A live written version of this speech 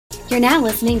You're now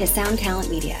listening to Sound Talent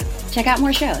Media. Check out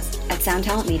more shows at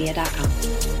soundtalentmedia.com.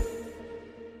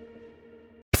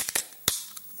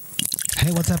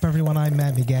 Hey, what's up, everyone? I'm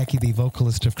Matt McGachy, the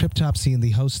vocalist of Cryptopsy and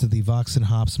the host of the Vox and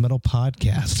Hops Metal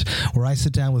Podcast, where I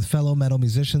sit down with fellow metal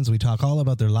musicians. We talk all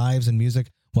about their lives and music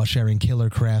while sharing killer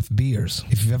craft beers.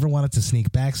 If you've ever wanted to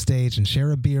sneak backstage and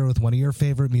share a beer with one of your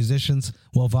favorite musicians,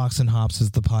 well, Vox and Hops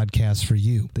is the podcast for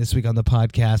you. This week on the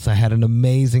podcast, I had an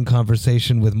amazing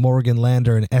conversation with Morgan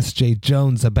Lander and S.J.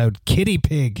 Jones about Kitty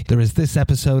Pig. There is this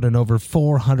episode and over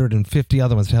 450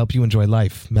 other ones to help you enjoy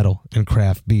life, metal, and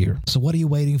craft beer. So what are you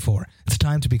waiting for? It's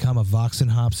time to become a Vox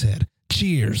and Hops head.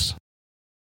 Cheers!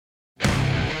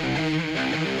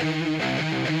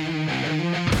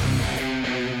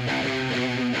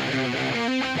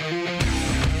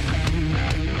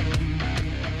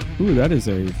 Ooh, that is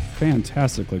a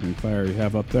fantastic looking fire you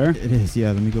have up there. It is,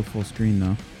 yeah. Let me go full screen,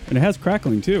 though. And it has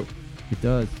crackling, too. It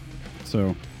does.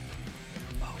 So,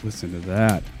 listen to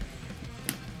that.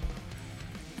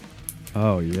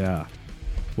 Oh, yeah.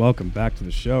 Welcome back to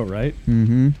the show, right?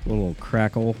 Mm-hmm. A little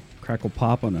crackle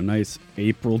pop on a nice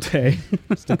April day.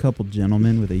 Just a couple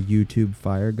gentlemen with a YouTube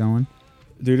fire going.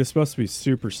 Dude, it's supposed to be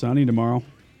super sunny tomorrow.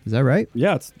 Is that right?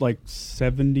 Yeah, it's like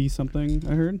 70-something,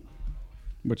 I heard.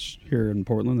 Which, here in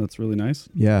Portland, that's really nice.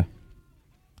 Yeah.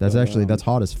 That's that's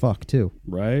hot as fuck, too.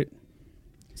 Right?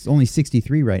 It's only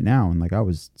 63 right now, and like I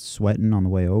was sweating on the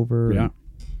way over. Yeah.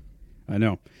 I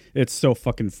know. It's so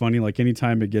fucking funny. Like,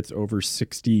 anytime it gets over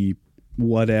 60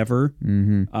 whatever,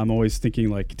 I'm always thinking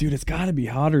like, dude, it's got to be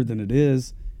hotter than it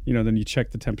is. You know, then you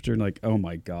check the temperature and like, oh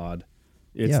my God,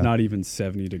 it's not even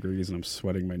 70 degrees and I'm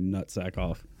sweating my nutsack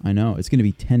off. I know. It's going to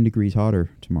be 10 degrees hotter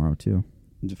tomorrow, too.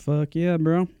 Fuck yeah,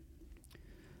 bro.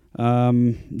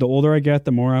 The older I get,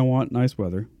 the more I want nice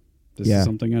weather. This is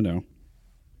something I know.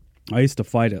 I used to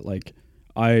fight it. Like,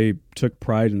 I took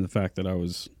pride in the fact that I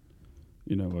was,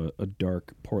 you know, a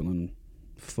dark Portland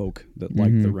folk that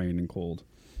liked the rain and cold.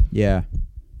 Yeah.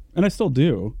 And I still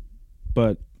do,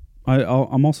 but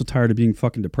I'm also tired of being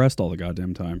fucking depressed all the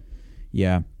goddamn time.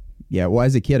 Yeah. Yeah. Well,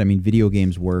 as a kid, I mean, video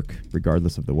games work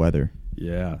regardless of the weather.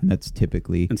 Yeah. And that's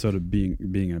typically... And so being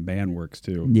in a band works,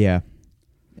 too. Yeah.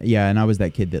 Yeah, and I was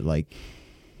that kid that, like,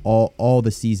 all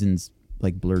the seasons,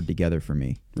 like, blurred together for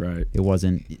me. Right. It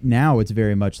wasn't... Now it's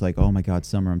very much like, oh, my God,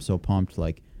 summer, I'm so pumped.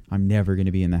 Like, I'm never going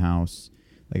to be in the house.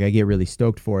 Like, I get really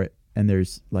stoked for it, and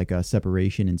there's, like, a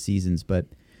separation in seasons. But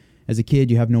as a kid,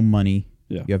 you have no money.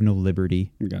 Yeah. You have no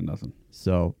liberty. You got nothing.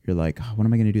 So you're like, oh, what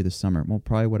am I going to do this summer? Well,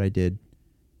 probably what I did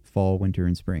fall, winter,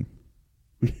 and spring.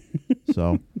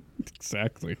 So...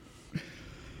 Exactly.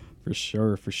 For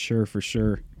sure.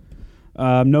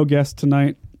 No guest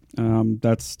tonight.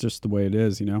 That's just the way it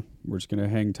is, you know. We're just gonna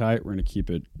hang tight. We're gonna keep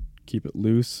it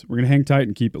loose. We're gonna hang tight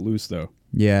and keep it loose, though.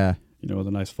 Yeah. You know, with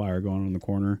a nice fire going on in the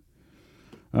corner.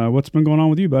 What's been going on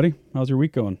with you, buddy? How's your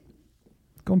week going?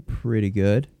 Going pretty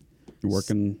good. You're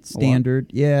working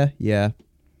standard. Yeah.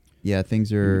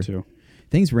 Things are. Me too.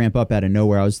 Things ramp up out of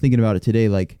nowhere. I was thinking about it today.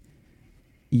 Like,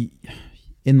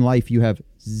 in life, you have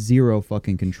zero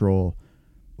fucking control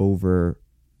over,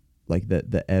 like,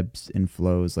 the ebbs and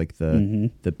flows, like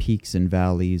the peaks and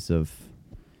valleys of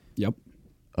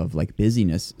like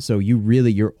busyness. So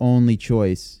your only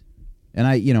choice, and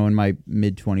I, you know, in my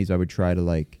mid-20s, I would try to,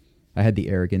 like, I had the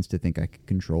arrogance to think I could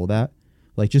control that.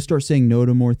 Like, just start saying no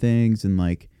to more things and,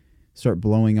 like, start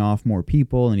blowing off more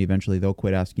people, and eventually they'll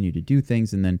quit asking you to do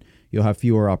things, and then you'll have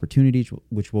fewer opportunities,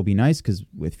 which will be nice, because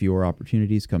with fewer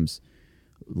opportunities comes,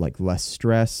 like, less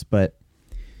stress. But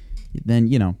then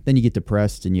you get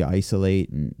depressed and you isolate,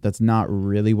 and that's not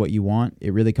really what you want.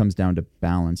 It really comes down to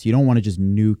balance. You don't want to just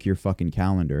nuke your fucking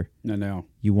calendar. No.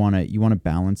 You want to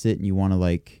balance it, and you want to,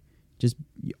 like, just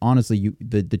honestly,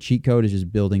 the cheat code is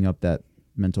just building up that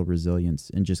mental resilience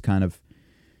and just kind of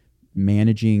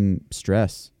managing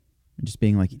stress and just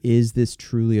being like, is this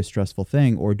truly a stressful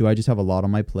thing, or do I just have a lot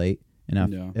on my plate?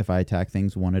 And if I attack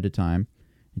things one at a time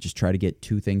and just try to get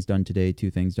 2 things done today, 2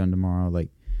 things done tomorrow, like,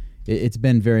 it's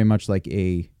been very much like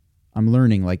I'm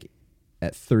learning, like,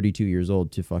 at 32 years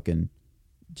old to fucking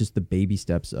just the baby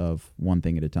steps of one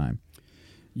thing at a time.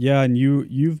 Yeah, and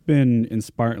you've been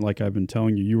inspiring, like I've been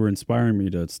telling you were inspiring me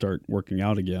to start working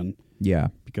out again. Yeah.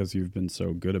 Because you've been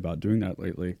so good about doing that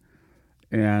lately.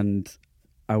 And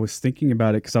I was thinking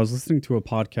about it because I was listening to a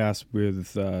podcast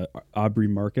with Aubrey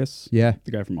Marcus. Yeah.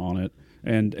 The guy from On It.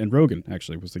 And Rogan,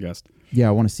 actually, was the guest. Yeah,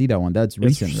 I want to see that one. That's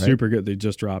recent, right? Super good. They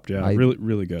just dropped, yeah. Really,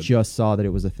 really good. Just saw that it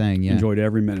was a thing, yeah. Enjoyed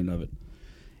every minute of it.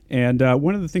 And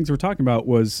one of the things we're talking about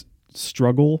was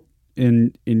struggle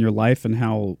in your life, and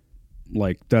how,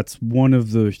 like, that's one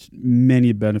of the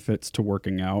many benefits to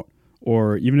working out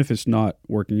or even if it's not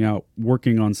working out,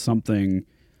 working on something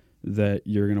that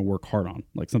you're going to work hard on,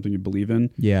 like something you believe in.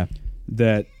 Yeah.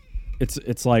 That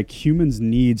it's like humans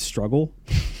need struggle.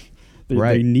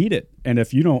 Right. They need it. And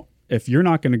if you're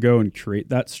not going to go and create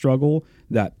that struggle,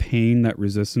 that pain, that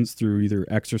resistance through either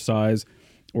exercise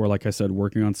or, like I said,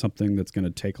 working on something that's going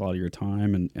to take a lot of your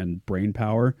time and brain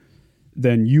power,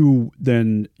 then you're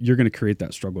going to create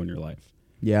that struggle in your life.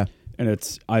 Yeah.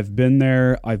 And I've been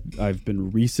there. I've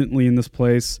been recently in this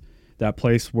place, that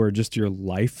place where just your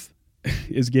life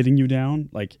is getting you down.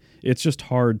 Like, it's just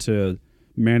hard to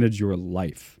manage your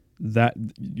life. That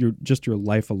your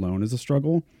life alone is a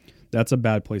struggle. That's a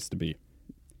bad place to be.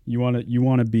 You want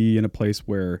to be in a place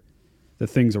where the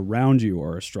things around you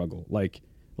are a struggle, like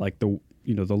the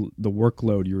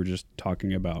workload you were just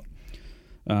talking about.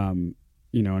 And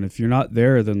if you're not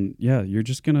there, then yeah, you're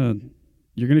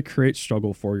gonna create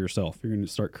struggle for yourself. You're gonna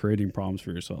start creating problems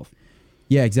for yourself.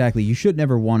 Yeah, exactly. You should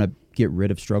never want to get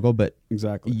rid of struggle, but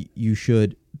exactly, you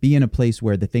should be in a place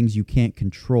where the things you can't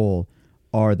control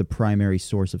are the primary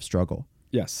source of struggle.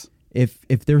 Yes. If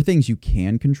there are things you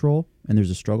can control and there's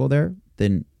a struggle there,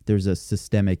 then there's a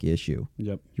systemic issue.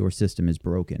 Yep. Your system is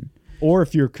broken. Or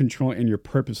if you're controlling and you're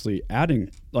purposely adding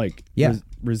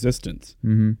resistance.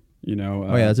 Mm-hmm.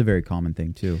 That's a very common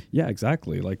thing too. Yeah,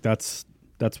 exactly. Like that's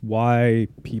why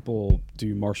people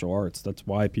do martial arts. That's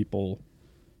why people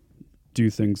do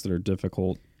things that are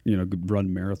difficult, run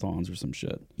marathons or some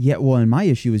shit. Yeah, well, and my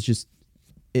issue is just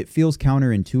it feels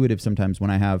counterintuitive sometimes when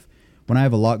I have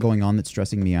a lot going on that's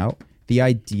stressing me out. The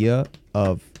idea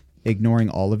of ignoring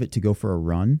all of it to go for a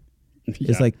run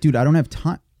is like, dude, I don't have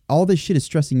time. All this shit is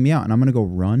stressing me out and I'm going to go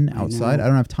run outside. I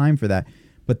don't have time for that.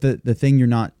 But the thing you're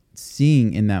not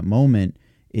seeing in that moment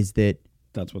is that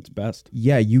that's what's best.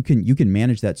 Yeah, you can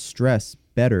manage that stress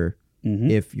better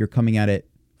if you're coming at it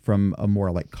from a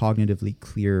more like cognitively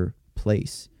clear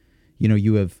place.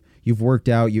 You've worked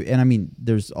out, and I mean,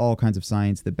 there's all kinds of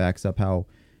science that backs up how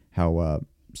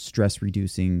stress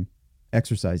reducing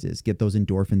exercise is. Get those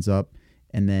endorphins up,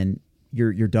 and then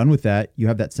you're done with that. You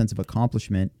have that sense of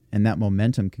accomplishment, and that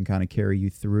momentum can kind of carry you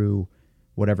through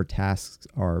whatever tasks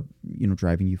are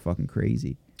driving you fucking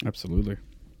crazy. Absolutely.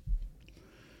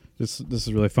 This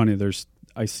is really funny.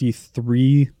 I see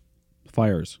 3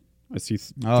 fires. I see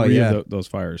 3 of those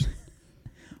fires.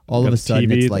 All of a sudden,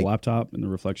 TV, it's the like laptop, and the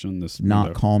reflection in this not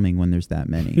window. calming when there's that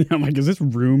many. I'm like, is this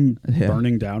room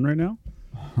burning down right now?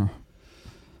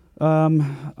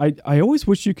 I always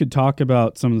wish you could talk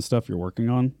about some of the stuff you're working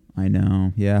on. I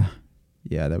know. Yeah,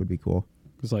 that would be cool.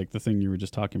 Because like the thing you were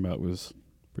just talking about was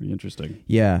pretty interesting.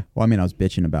 Yeah. Well, I mean, I was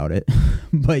bitching about it,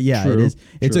 but yeah, True. it is.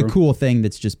 It's True. a cool thing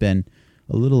that's just been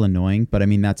a little annoying, but I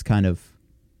mean, that's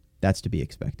to be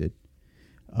expected.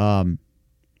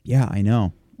 Yeah, I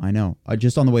know.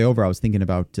 Just on the way over, I was thinking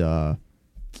about the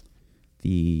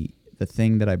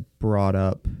thing that I brought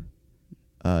up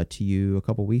to you a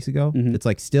couple weeks ago. Mm-hmm. It's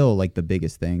like still like the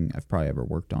biggest thing I've probably ever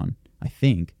worked on, I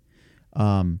think.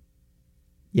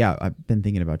 Yeah, I've been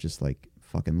thinking about just like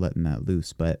fucking letting that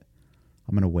loose, but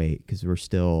I'm gonna wait because it's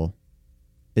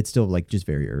still like just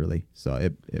very early, so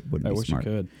it wouldn't be smart. I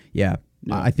wish you could. Yeah.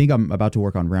 I think I'm about to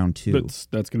work on round 2.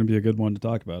 That's going to be a good one to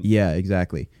talk about. Yeah,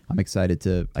 exactly. I'm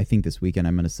excited I think this weekend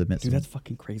I'm going to submit Dude, that's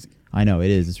fucking crazy. I know, it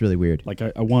is. It's really weird. Like,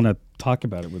 I want to talk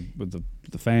about it with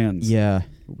the fans. Yeah.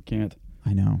 But we can't.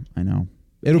 I know.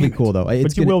 It'll be cool, though.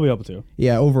 But you will be able to.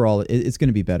 Yeah, overall, it's going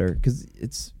to be better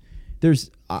because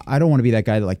I don't want to be that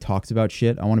guy that, like, talks about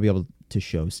shit. I want to be able to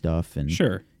show stuff and...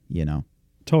 Sure.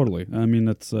 Totally. I mean,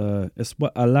 it's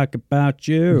what I like about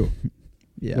you.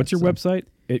 Yeah. What's your website?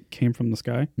 It Came From the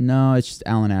Sky? No, it's just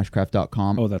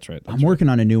alanashcraft.com. Oh, that's right. I'm working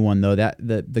on a new one, though. That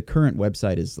the current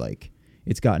website is like,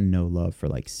 it's gotten no love for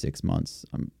like 6 months.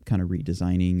 I'm kind of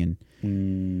redesigning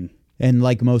and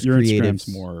like most your creatives.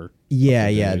 Instagram's more.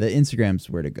 Yeah. The Instagram's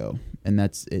where to go. And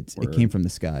it Came From the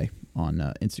Sky on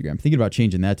Instagram. I'm thinking about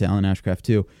changing that to Alan Ashcraft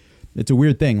too. It's a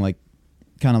weird thing, like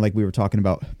kind of like we were talking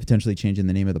about potentially changing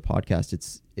the name of the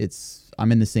podcast.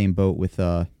 I'm in the same boat with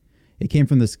It Came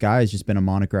From the Sky has just been a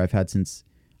moniker I've had since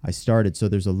I started, so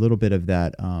there's a little bit of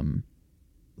that,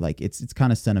 like it's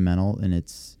kind of sentimental, and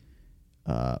it's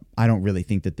I don't really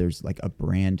think that there's like a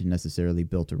brand necessarily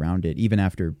built around it, even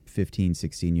after 15,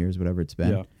 16 years, whatever it's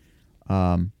been.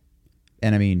 Yeah.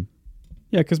 And I mean,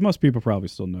 yeah, because most people probably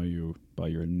still know you by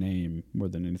your name more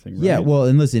than anything. Right? Yeah, well,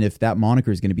 and listen, if that moniker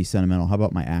is going to be sentimental, how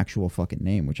about my actual fucking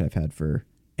name, which I've had for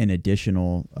an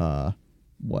additional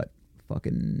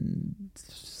fucking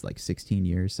like 16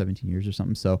 years, 17 years or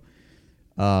something. So.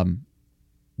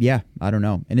 Yeah, I don't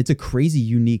know. And it's a crazy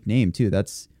unique name too.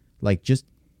 That's like just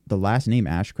the last name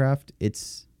Ashcraft.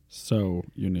 It's So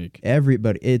unique.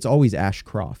 Everybody, it's always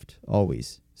Ashcroft,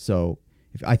 always. So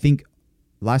I think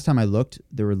last time I looked,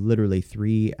 there were literally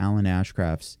 3 Alan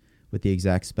Ashcrafts with the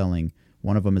exact spelling.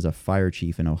 One of them is a fire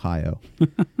chief in Ohio.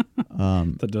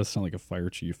 That does sound like a fire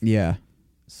chief. Yeah.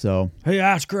 So. Hey,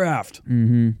 Ashcraft.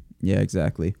 Mm-hmm. Yeah,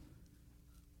 exactly.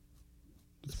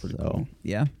 That's pretty cool.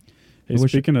 Yeah. Hey,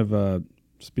 speaking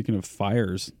of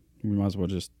fires, we might as well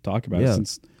just talk about it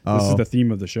since this is the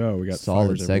theme of the show. We got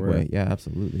solid fires segue. everywhere. Yeah,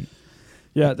 absolutely.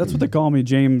 Yeah, that's what they call me,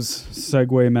 James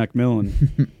Segway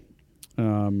Macmillan.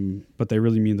 But they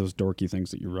really mean those dorky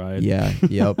things that you ride. Yeah.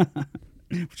 Yep.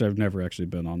 Which I've never actually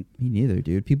been on. Me neither,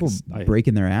 dude. People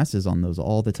breaking their asses on those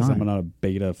all the time. I'm not a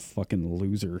beta fucking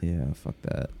loser. Yeah, fuck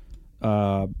that.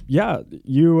 Yeah,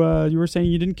 you were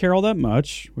saying you didn't care all that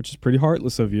much, which is pretty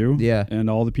heartless of you. Yeah. And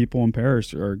all the people in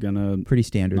Paris are gonna pretty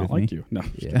standard not of like me. you. No.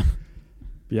 Yeah.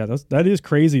 Yeah, that is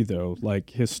crazy though.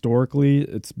 Like historically,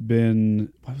 it's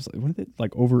been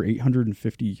like over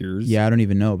 850 years. Yeah, I don't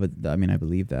even know, but I mean, I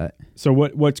believe that. So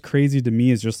what's crazy to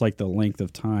me is just like the length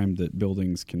of time that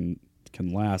buildings can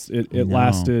last. It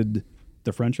lasted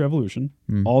the French Revolution,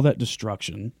 all that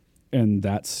destruction, and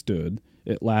that stood.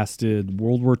 It lasted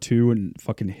World War II and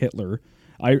fucking Hitler.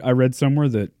 I read somewhere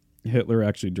that Hitler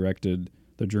actually directed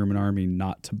the German army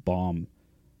not to bomb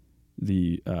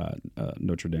the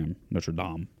Notre Dame.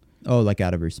 Oh, like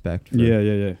out of respect.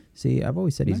 Yeah. See, I've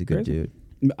always said he's a good dude.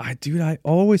 I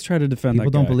always try to defend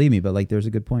People that guy. don't believe me, but like, there's a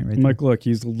good point right I'm there. like, look,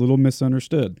 he's a little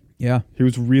misunderstood. Yeah, He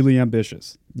was really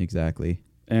ambitious. exactly.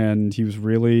 And he was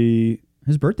really...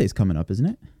 His birthday's coming up, isn't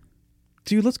it?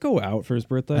 Dude, let's go out for his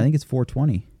birthday. I think it's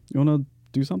 4/20. You want to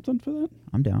do something for that?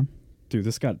 I'm down. Dude,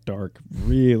 this got dark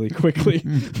really quickly.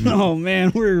 Oh,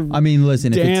 man, we're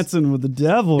listen, dancing with the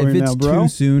devil if right it's now, bro. too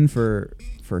soon for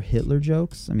Hitler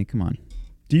jokes, I mean, come on.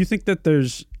 Do you think that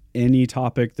there's any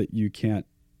topic that you can't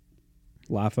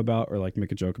laugh about or like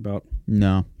make a joke about?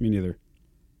 No. Me neither.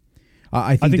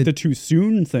 I think the too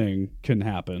soon thing can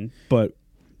happen, but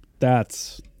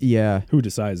that's who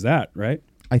decides that, right?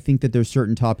 I think that there's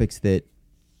certain topics that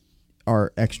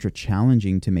are extra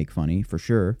challenging to make funny, for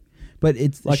sure. But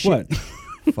it's like what?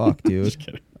 Fuck, dude. Just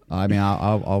kidding. I mean,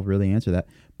 I'll really answer that.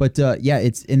 But yeah,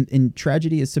 it's in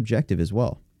tragedy is subjective as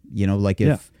well. You know, like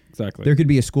if exactly. There could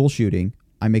be a school shooting,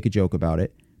 I make a joke about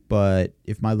it. But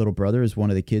if my little brother is one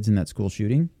of the kids in that school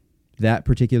shooting, that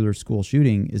particular school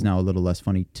shooting is now a little less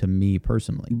funny to me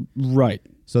personally. Right.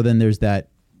 So then there's that,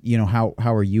 you know, how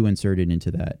are you inserted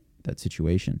into that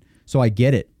situation? So I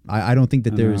get it. I don't think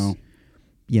that there's,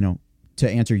 you know, to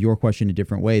answer your question a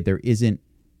different way, there isn't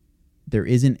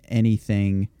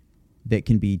anything that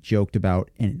can be joked about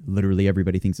and literally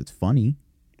everybody thinks it's funny.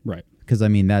 Right. Because I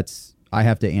mean, I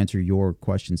have to answer your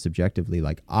question subjectively.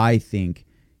 Like, I think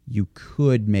you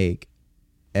could make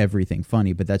everything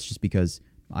funny, but that's just because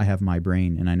I have my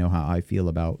brain and I know how I feel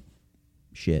about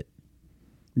shit.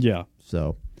 Yeah.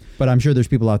 So, but I'm sure there's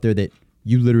people out there that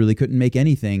you literally couldn't make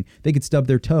anything. They could stub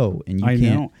their toe and you can't.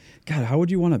 I know. God, how would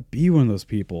you want to be one of those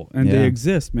people? And they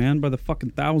exist, man, by the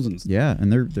fucking thousands. Yeah,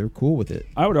 and they're cool with it.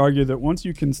 I would argue that once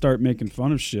you can start making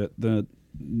fun of shit, that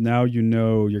now you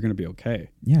know you're going to be okay.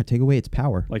 Yeah, take away its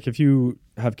power. Like if you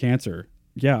have cancer,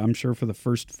 yeah, I'm sure for the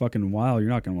first fucking while you're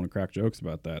not going to want to crack jokes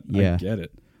about that. Yeah. I get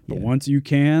it. But once you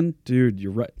can, dude,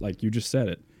 you're right. Like you just said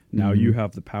it. Now you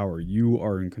have the power. You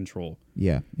are in control.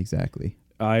 Yeah, exactly.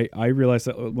 I realized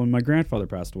that when my grandfather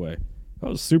passed away, I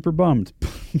was super bummed.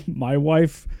 My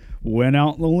wife went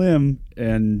out on the limb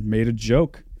and made a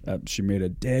joke. She made a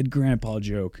dead grandpa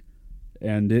joke,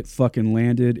 and it fucking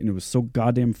landed, and it was so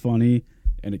goddamn funny,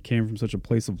 and it came from such a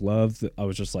place of love that I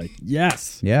was just like,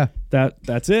 yes, yeah,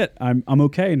 that's it. I'm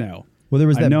okay now. Well,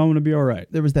 I know I'm gonna be all right.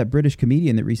 There was that British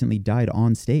comedian that recently died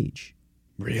on stage.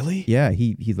 Really? Yeah,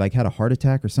 he like had a heart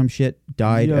attack or some shit.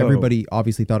 Died. Yo. Everybody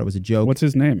obviously thought it was a joke. What's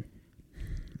his name?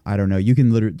 I don't know. You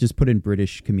can literally just put in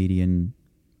British comedian.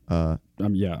 Yeah,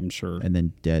 I'm sure. And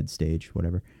then dead stage,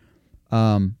 whatever.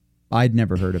 I'd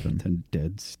never heard of him. Then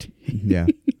dead stage. Yeah.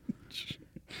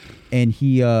 And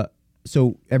he,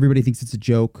 so everybody thinks it's a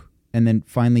joke, and then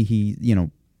finally he, you know,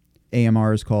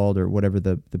 AMR is called or whatever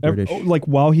the British. Like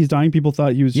while he's dying, people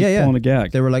thought he was just pulling a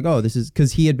gag. They were like, oh, this is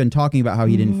because he had been talking about how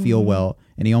he didn't feel well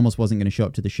and he almost wasn't going to show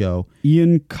up to the show.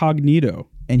 Incognito.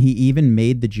 And he even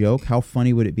made the joke, how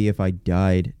funny would it be if I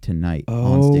died tonight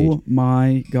on stage? Oh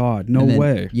my God. No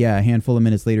way. Yeah, a handful of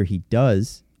minutes later he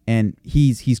does. And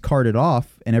he's carted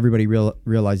off and everybody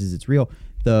realizes it's real.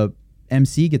 The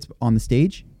MC gets on the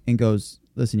stage and goes,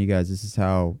 listen, you guys, this is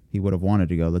how he would have wanted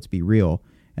to go. Let's be real.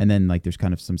 And then like there's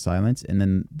kind of some silence. And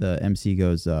then the MC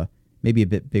goes, maybe a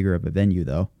bit bigger of a venue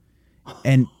though.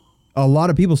 And a lot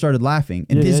of people started laughing.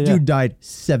 And this dude died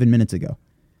 7 minutes ago.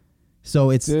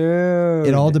 So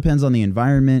it all depends on the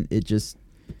environment. It just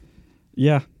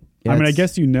yeah. I mean, I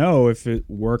guess if it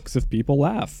works if people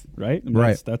laugh, right? I mean,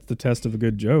 right. That's the test of a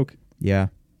good joke. Yeah.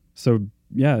 So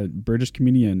yeah, British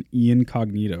comedian Ian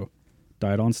Cognito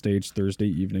died on stage Thursday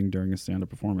evening during a stand-up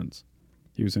performance.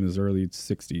 He was in his early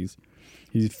 60s.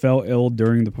 He fell ill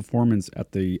during the performance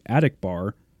at the Attic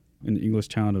Bar in the English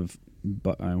town of,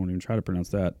 I won't even try to pronounce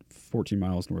that, 14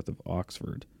 miles north of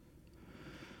Oxford.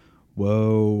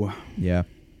 Whoa. Yeah.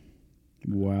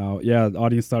 Wow. Yeah, the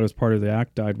audience thought it was part of the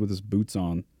act, died with his boots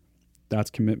on. That's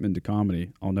commitment to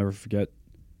comedy. I'll never forget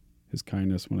his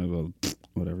kindness when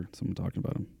whatever, someone talking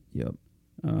about him. Yep.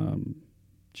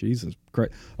 Jesus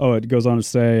Christ. Oh, it goes on to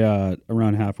say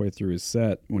around halfway through his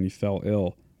set, when he fell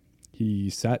ill, he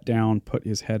sat down, put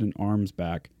his head and arms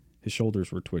back. His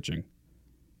shoulders were twitching.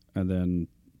 And then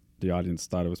the audience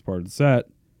thought it was part of the set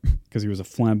because he was a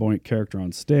flamboyant character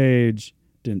on stage,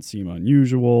 didn't seem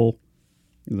unusual.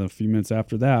 And then a few minutes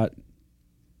after that,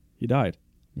 he died.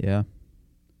 Yeah.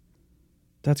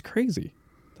 That's crazy.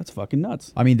 That's fucking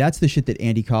nuts. I mean, that's the shit that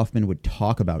Andy Kaufman would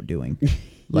talk about doing.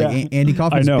 Like Andy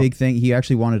Kaufman's big thing, he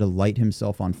actually wanted to light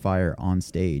himself on fire on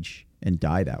stage and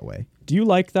die that way. Do you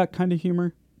like that kind of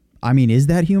humor? I mean, is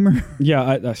that humor?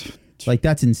 Yeah,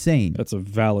 that's insane. That's a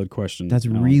valid question. That's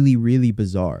Alan. really, really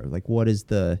bizarre. Like, what is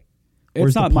the?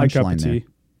 It's not my cup of there? tea.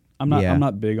 I'm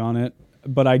not big on it,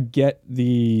 but I get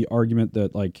the argument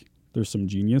that like there's some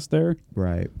genius there.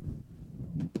 Right.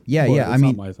 Yeah, but yeah. It's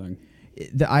not my thing.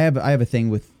 I have a thing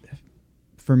with,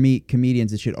 for me,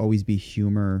 comedians. It should always be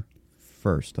humor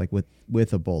first, like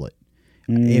with a bullet.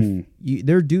 If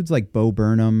there are dudes like Bo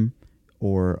Burnham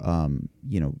or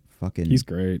fucking he's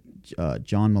great,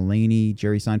 John Mulaney,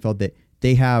 Jerry Seinfeld, that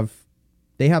they have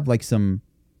like some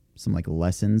like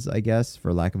lessons, I guess,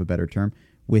 for lack of a better term,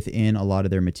 within a lot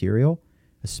of their material,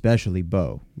 especially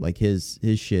Bo. Like his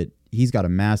shit, he's got a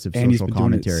massive and social he's been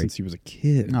commentary doing it since he was a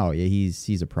kid. Oh yeah,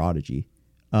 he's a prodigy.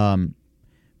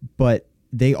 But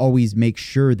they always make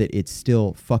sure that it's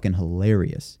still fucking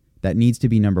hilarious. That needs to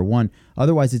be number one.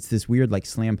 Otherwise, it's this weird like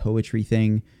slam poetry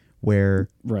thing where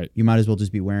you might as well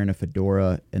just be wearing a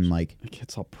fedora and like it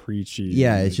gets all preachy.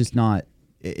 Yeah, it's just not.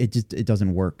 It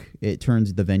doesn't work. It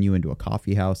turns the venue into a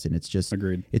coffee house, and it's just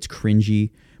agreed. It's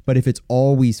cringy. But if it's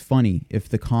always funny, if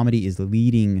the comedy is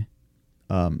leading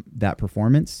that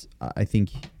performance, I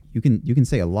think you can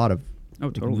say a lot of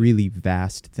really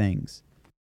vast things.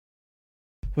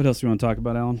 What else do you want to talk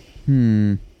about, Alan?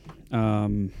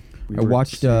 I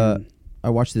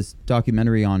watched this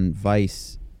documentary on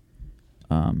Vice.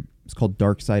 It's called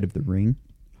Dark Side of the Ring.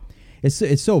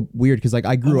 It's so weird because like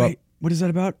I grew up. What is that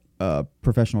about?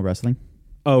 Professional wrestling.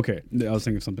 Oh, okay. I was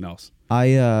thinking of something else.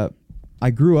 I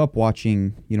grew up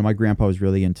watching. My grandpa was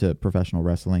really into professional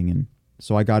wrestling, and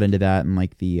so I got into that. And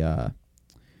like the,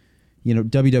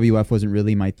 WWF wasn't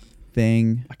really my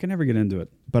thing. I can never get into it.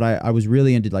 But I was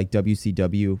really into like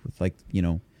WCW with like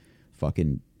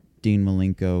fucking Dean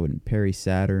Malenko and Perry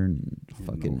Saturn, and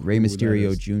fucking Rey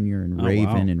Mysterio Jr. and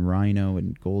Raven and Rhino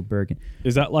and Goldberg.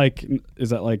 Is that like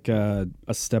a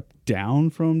step down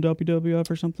from WWF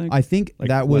or something? I think like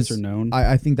that was lesser known.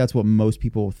 I think that's what most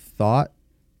people thought.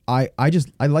 I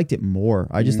liked it more.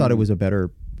 I just thought it was a better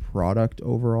product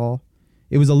overall.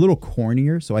 It was a little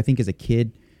cornier, so I think as a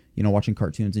kid, watching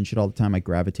cartoons and shit all the time, I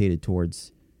gravitated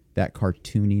towards that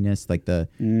cartooniness, like the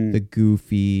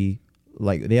goofy.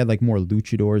 Like they had like more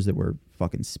luchadors that were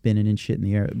fucking spinning and shit in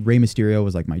the air. Rey Mysterio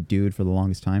was like my dude for the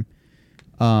longest time.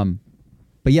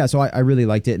 But yeah, so I really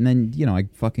liked it. And then,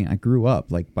 I grew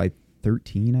up like by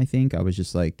 13, I think I was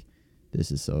just like,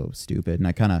 this is so stupid.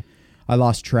 And I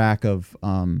lost track of,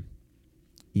 who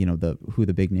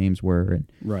the big names were.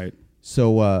 And right.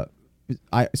 So,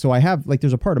 I have like,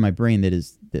 there's a part of my brain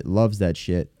that loves that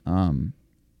shit.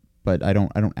 But I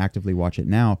don't actively watch it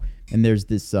now. And there's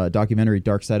this documentary,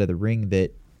 Dark Side of the Ring,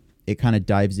 that it kind of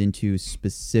dives into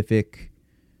specific,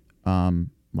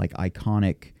 like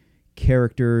iconic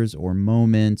characters or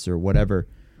moments or whatever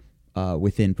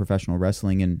within professional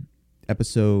wrestling. And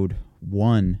episode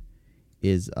 1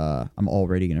 is I'm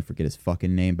already gonna forget his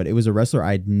fucking name, but it was a wrestler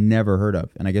I'd never heard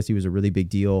of, and I guess he was a really big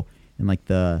deal in like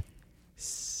the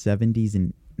 70s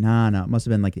and it must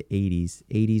have been like the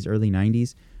 80s, early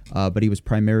 90s. But he was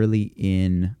primarily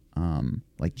in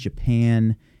like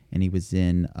Japan, and he was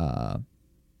in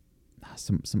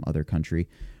some other country.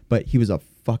 But he was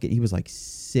he was like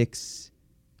 6.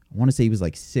 I want to say he was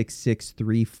like 6'6",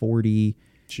 340.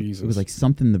 Jesus, it was like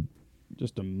something.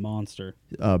 Just a monster.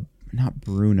 Not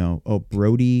Bruno. Oh,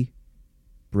 Brody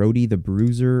the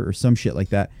Bruiser or some shit like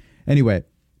that. Anyway,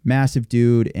 massive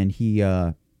dude, and he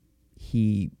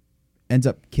ends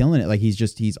up killing it. Like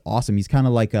he's awesome. He's kind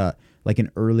of like a like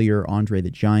an earlier Andre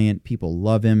the Giant. People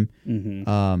love him.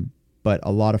 But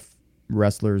a lot of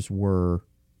wrestlers were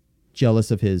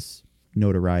jealous of his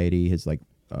notoriety, his like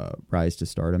rise to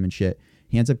stardom and shit.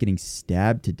 He ends up getting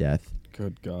stabbed to death.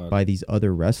 Good God. By these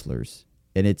other wrestlers.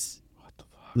 And it's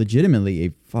legitimately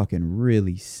a fucking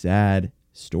really sad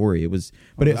story. It was,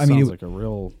 but it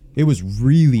was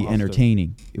really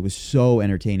entertaining. It was so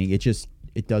entertaining.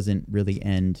 It doesn't really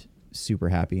end super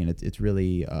happy, and it's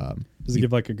really does it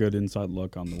give like a good inside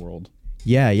look on the world?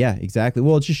 Yeah, exactly.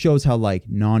 Well, it just shows how like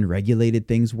non-regulated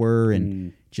things were,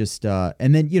 and just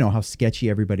and then how sketchy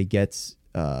everybody gets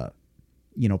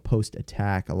post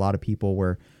attack. A lot of people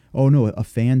were, oh no, a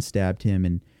fan stabbed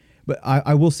him. But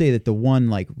I will say that the one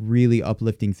like really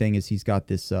uplifting thing is he's got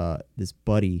this this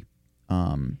buddy.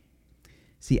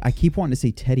 See, I keep wanting to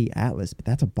say Teddy Atlas, but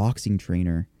that's a boxing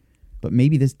trainer. But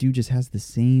maybe this dude just has the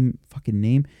same fucking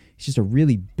name. He's just a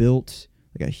really built,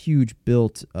 like a huge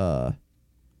built.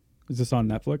 Is this on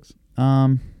Netflix?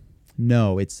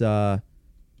 No, it's how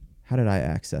did I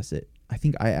access it? I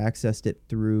think I accessed it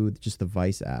through just the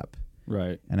Vice app.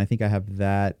 Right. And I think I have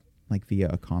that like via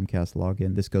a Comcast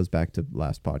login. This goes back to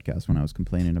last podcast when I was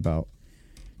complaining about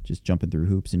just jumping through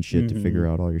hoops and shit to figure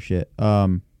out all your shit.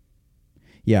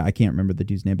 Yeah, I can't remember the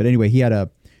dude's name. But anyway,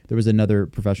 there was another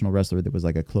professional wrestler that was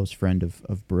like a close friend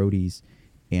of Brody's,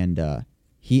 and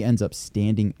he ends up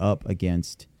standing up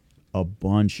against a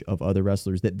bunch of other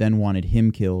wrestlers that then wanted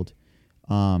him killed.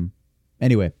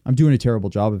 Anyway, I'm doing a terrible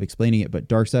job of explaining it, but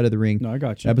Dark Side of the Ring. No, I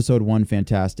got you. Episode 1,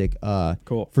 fantastic.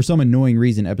 Cool. For some annoying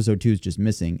reason, episode 2 is just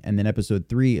missing, and then episode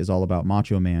 3 is all about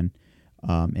Macho Man,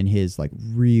 and his like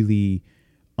really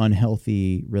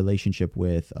unhealthy relationship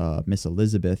with Miss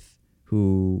Elizabeth,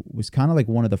 who was kind of like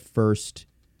one of the first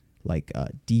like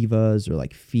divas or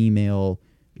like female,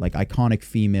 like iconic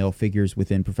female figures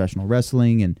within professional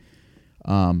wrestling, and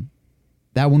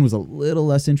that one was a little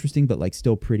less interesting, but like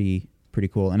still pretty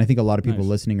cool. And I think a lot of people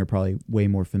listening are probably way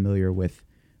more familiar with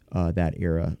that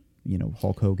era,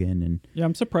 Hulk Hogan and. Yeah,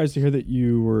 I'm surprised to hear that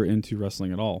you were into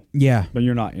wrestling at all. Yeah, but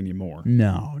you're not anymore.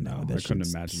 No, I couldn't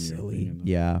imagine silly. You.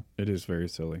 Yeah, it is very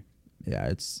silly.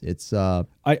 Yeah, it's. I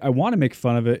want to make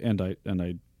fun of it, and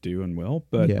I do and will,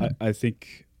 but yeah. I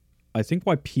think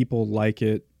why people like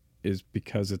it is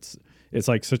because it's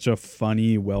like such a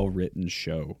funny, well written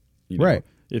show. Right.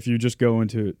 If you just go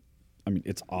into it, I mean,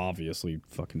 it's obviously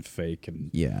fucking fake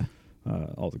and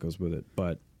all that goes with it.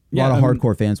 But a lot of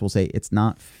hardcore fans will say it's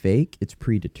not fake; it's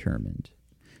predetermined.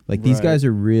 Like these guys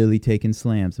are really taking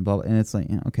slams and blah, blah, and it's like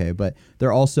okay, but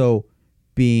they're also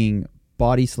being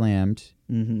body slammed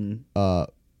in a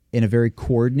very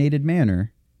coordinated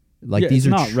manner. Like these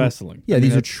are not wrestling. Yeah,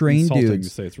 these are trained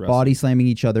dudes body slamming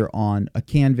each other on a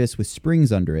canvas with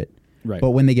springs under it. Right.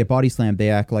 But when they get body slammed, they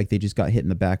act like they just got hit in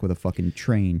the back with a fucking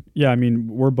train. Yeah, I mean,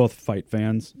 we're both fight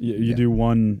fans. You do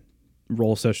one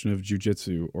roll session of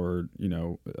jiu-jitsu or,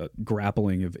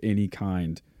 grappling of any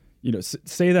kind.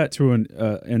 Say that to an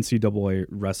NCAA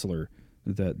wrestler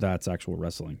that's actual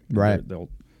wrestling. Right. They'll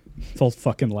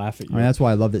fucking laugh at you. I mean, that's why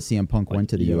I love that CM Punk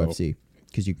went to the UFC.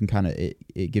 Because you can kind of,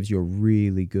 it gives you a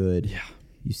really good,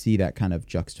 you see that kind of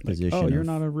juxtaposition. Like, you're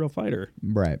not a real fighter.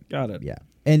 Right. Got it. Yeah.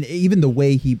 And even the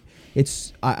way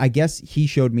I guess he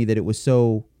showed me that it was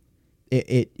so,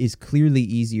 it is clearly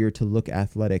easier to look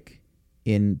athletic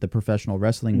in the professional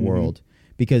wrestling world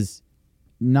because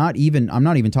I'm not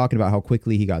even talking about how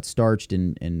quickly he got starched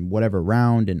in whatever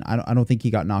round. And I don't think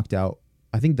he got knocked out.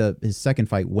 I think his second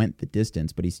fight went the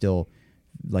distance, but he still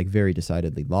like very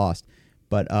decidedly lost.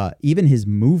 But even his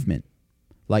movement,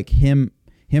 like him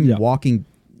walking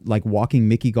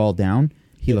Mickey Gall down,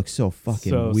 he looks so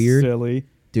fucking weird. Silly.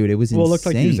 Dude, it was insane. Well, it looked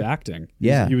like he was acting.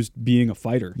 Yeah. He was being a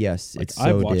fighter. Yes,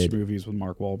 I've watched movies with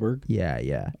Mark Wahlberg.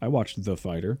 Yeah. I watched The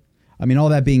Fighter. I mean, all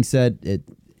that being said,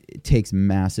 it takes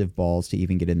massive balls to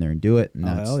even get in there and do it. And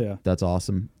hell yeah. That's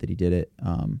awesome that he did it.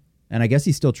 And I guess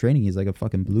he's still training. He's like a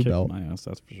fucking blue belt. My ass,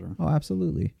 that's for sure. Oh,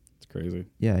 absolutely. It's crazy.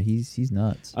 Yeah, he's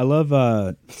nuts. I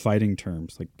love fighting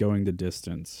terms like going the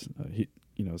distance.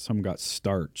 Some got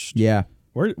starched. Yeah.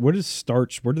 Where does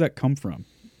starch? Where did that come from?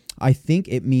 I think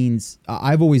it means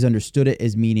I've always understood it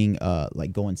as meaning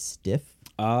like going stiff.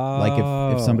 Like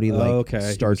if somebody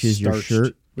starches your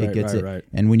shirt, it gets it. Right.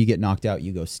 And when you get knocked out,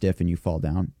 you go stiff and you fall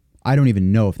down. I don't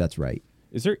even know if that's right.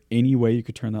 Is there any way you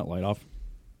could turn that light off?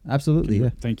 Absolutely. Yeah.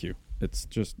 Thank you. It's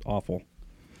just awful.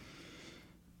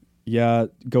 Yeah,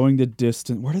 going the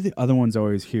distance. What are the other ones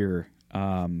always here?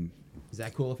 Is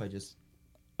that cool if I just?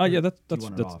 Oh yeah, that's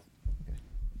off. Okay.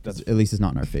 That's at least it's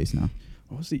not in our face now.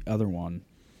 What was the other one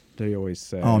they always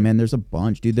say? Oh man, there's a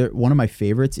bunch, dude. One of my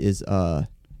favorites is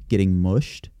getting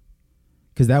mushed.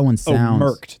 because that one sounds.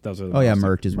 Murked. That was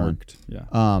Murked is Murked. one.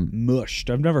 Yeah. Mushed.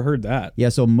 I've never heard that. Yeah,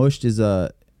 so mushed is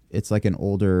it's like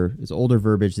older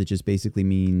verbiage that just basically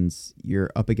means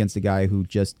you're up against a guy who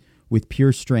just with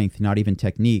pure strength, not even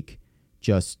technique,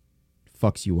 just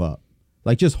fucks you up.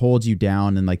 Like just holds you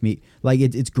down and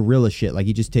it's gorilla shit. Like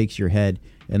he just takes your head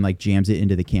and like jams it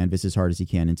into the canvas as hard as he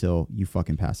can until you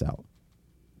fucking pass out.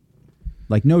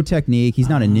 Like no technique. He's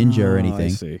not a ninja or anything. I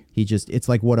see. He just it's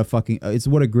what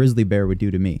a grizzly bear would do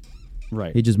to me.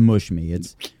 Right. He just mushed me.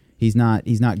 He's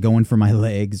not going for my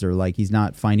legs or like he's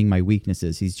not finding my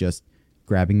weaknesses. He's just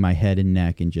grabbing my head and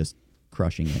neck and just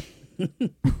crushing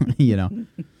it. You know.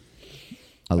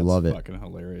 I love it. Fucking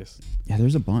hilarious. Yeah,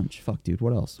 there's a bunch. Fuck, dude.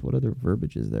 What else? What other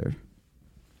verbiage is there?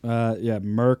 Yeah,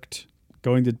 murked,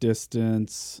 going the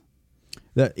distance.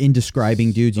 In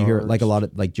describing dudes, you hear like a lot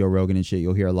of like Joe Rogan and shit.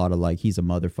 You'll hear a lot of like he's a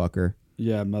motherfucker.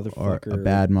 Yeah, motherfucker. Or a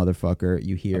bad motherfucker.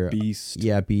 You hear a beast.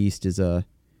 Yeah, beast is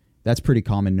that's pretty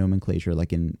common nomenclature,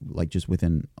 like in like just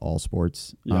within all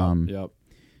sports. Yep.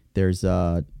 There's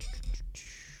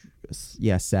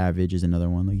savage is another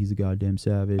one. Like he's a goddamn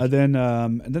savage.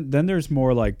 And then there's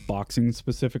more like boxing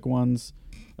specific ones,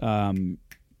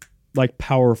 like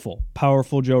powerful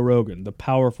Joe Rogan, the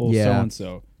powerful so and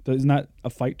so. Isn't that a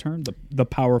fight term? The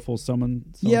powerful someone.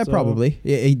 Yeah, probably.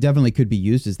 It definitely could be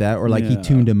used as that, or like he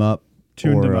tuned him up.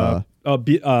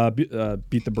 Beat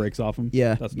the brakes off him.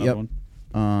 Yeah, that's another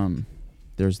one.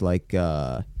 There's like.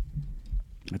 That's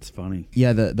funny.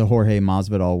 Yeah, the Jorge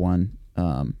Masvidal one.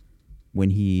 When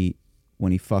he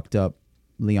fucked up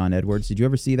Leon Edwards. Did you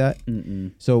ever see that?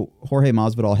 Mm-mm. So Jorge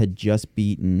Masvidal had just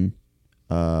beaten,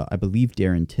 I believe,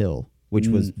 Darren Till, which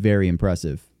was very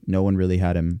impressive. No one really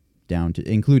had him down to,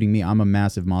 including me. I'm a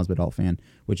massive Masvidal fan,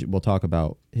 which we'll talk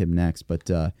about him next. But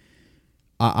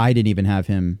I didn't even have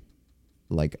him,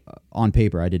 like, on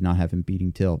paper. I did not have him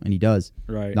beating Till, and he does.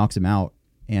 Right. Knocks him out,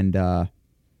 and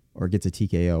or gets a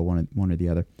TKO, one or the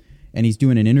other. And he's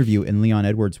doing an interview, and Leon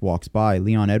Edwards walks by.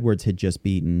 Leon Edwards had just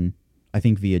beaten, I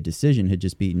think via decision,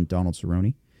 Donald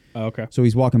Cerrone. Oh, okay. So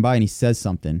he's walking by, and he says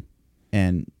something,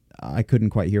 and I couldn't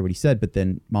quite hear what he said, but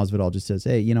then Masvidal just says,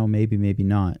 hey, maybe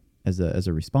not, as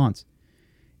a response.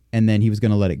 And then he was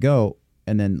going to let it go,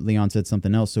 and then Leon said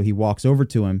something else, so he walks over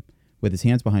to him with his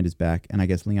hands behind his back, and I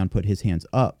guess Leon put his hands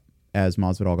up as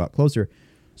Masvidal got closer.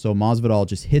 So Masvidal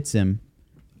just hits him,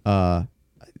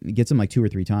 gets him like 2 or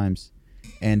 3 times.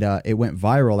 And it went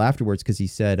viral afterwards because he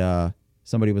said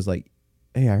somebody was like,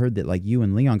 hey, I heard that like you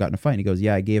and Leon got in a fight. And he goes,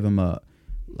 yeah, I gave him I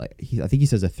think he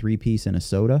says a 3-piece and a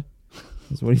soda.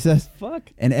 That's what he says.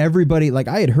 Fuck. And everybody, like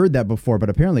I had heard that before, but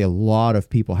apparently a lot of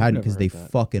people hadn't because they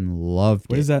fucking loved it.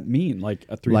 What does that mean? Like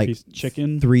a 3-piece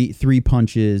chicken? Three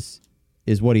punches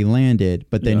is what he landed,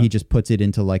 but then he just puts it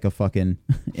into like a fucking,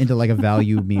 into like a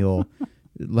value meal.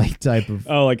 Like type of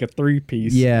like a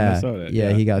 3-piece and a soda.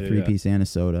 Yeah, he got 3-piece and a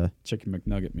soda. Chicken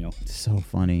McNugget meal. So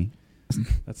funny.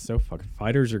 That's so fucking.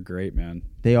 Fighters are great, man.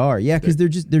 They are, yeah, because they're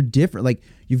different. Like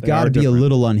you've got to be a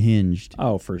little unhinged.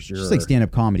 Oh, for sure. Just like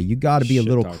stand-up comedy, you got to be a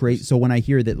little crazy. So when I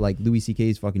hear that like Louis C.K.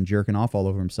 is fucking jerking off all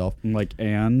over himself, I'm like,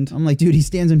 I'm like, dude, he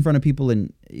stands in front of people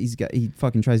and he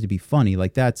fucking tries to be funny.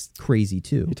 Like that's crazy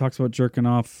too. He talks about jerking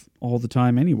off all the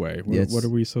time anyway. What are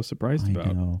we so surprised about?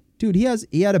 I know. Dude, he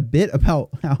had a bit about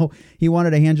how he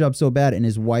wanted a hand job so bad, and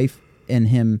his wife and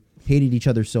him hated each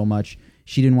other so much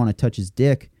she didn't want to touch his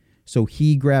dick. So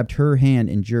he grabbed her hand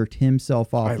and jerked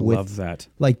himself off. I love that.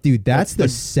 Like, dude, that's the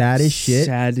saddest shit.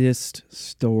 Saddest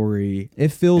story. It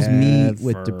fills me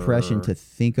with depression to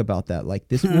think about that. Like,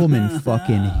 this woman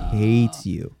fucking hates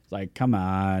you. Like, come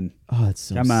on. Oh, it's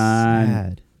so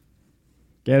sad.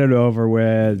 Get it over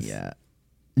with. Yeah.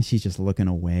 And she's just looking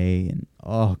away, and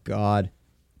oh God.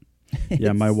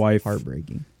 Yeah, my wife.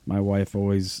 Heartbreaking. My wife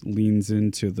always leans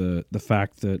into the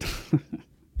fact that.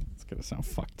 Gonna sound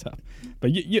fucked up,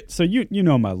 but you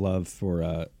know my love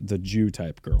for the Jew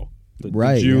type girl, the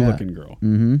Jew looking girl,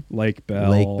 Lake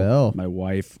Bell, my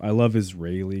wife. I love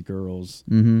Israeli girls.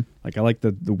 Like I like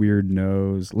the weird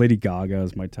nose. Lady Gaga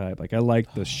is my type. Like I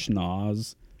like the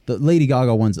schnoz. The Lady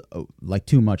Gaga one's like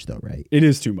too much though, right? It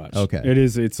is too much. Okay,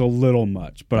 it's a little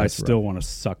much, but I still want to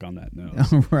suck on that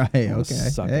nose. Right. Okay.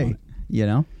 Suck on it. You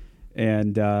know,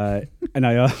 and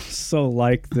I also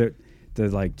like that they're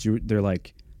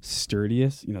like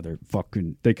sturdiest,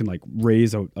 they can like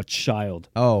raise a child.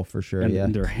 Oh, for sure.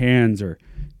 And their hands are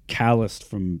calloused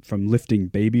from lifting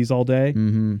babies all day.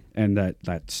 And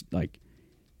that's like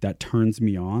that turns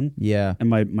me on. Yeah. And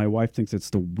my wife thinks it's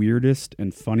the weirdest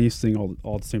and funniest thing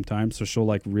all at the same time, so she'll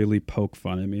like really poke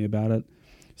fun at me about it.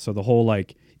 So the whole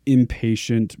like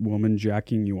impatient woman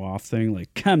jacking you off thing,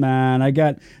 like, come on, I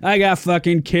got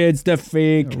fucking kids to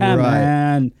feed, come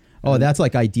on. Oh, that's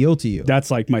like ideal to you.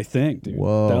 That's like my thing, dude.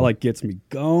 Whoa. That like gets me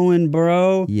going,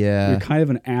 bro. Yeah. You're kind of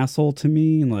an asshole to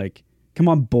me. And like, come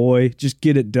on, boy, just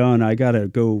get it done. I gotta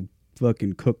go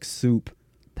fucking cook soup.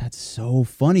 That's so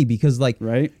funny because like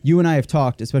Right? you and I have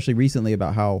talked, especially recently,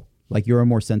 about how like you're a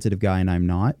more sensitive guy and I'm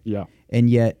not. Yeah. And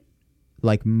yet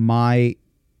like my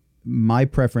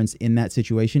preference in that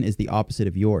situation is the opposite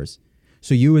of yours.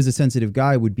 So you as a sensitive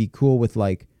guy would be cool with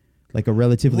like a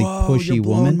relatively pushy you're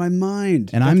blowing woman. my mind.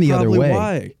 And That's I'm the other probably way.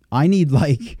 Why. I need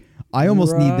like I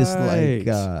almost need this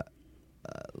Right.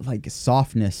 like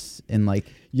softness and like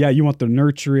Yeah, you want the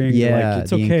nurturing. You're Yeah, like, it's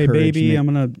the okay, baby. I'm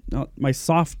encouragement. gonna my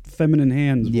soft feminine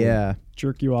hands. Will Yeah.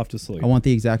 jerk you off to sleep. I want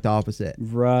the exact opposite.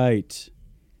 Right.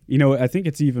 You know, I think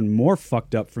it's even more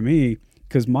fucked up for me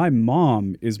because my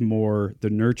mom is more the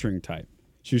nurturing type.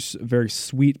 She's a very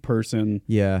sweet person.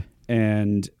 Yeah.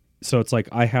 And so it's like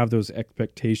I have those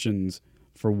expectations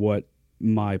for what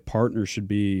my partner should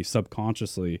be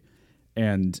subconsciously.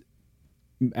 And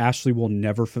Ashley will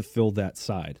never fulfill that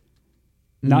side.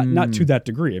 Not to that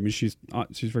degree. I mean, she's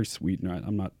very sweet.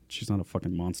 And she's not a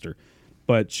fucking monster.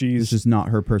 But she's It's just not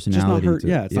her just personality. not her. to-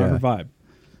 Yeah, it's not her vibe.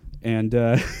 And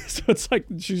so it's like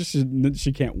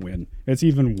she can't win. It's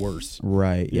even worse.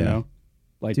 Right. You Yeah. know,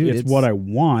 like Dude, it's what I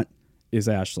want is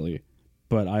Ashley,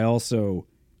 but I also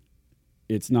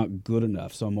it's not good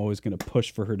enough. So I'm always going to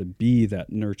push for her to be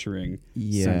that nurturing,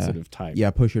 sensitive type. Yeah.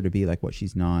 Push her to be like what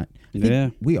she's not. I think Yeah.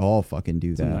 We all fucking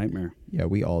do It's that. a nightmare. Yeah,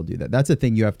 we all do that. That's the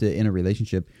thing you have to, in a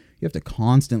relationship, you have to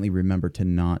constantly remember to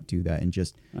not do that and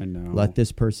just I know. let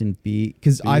this person be.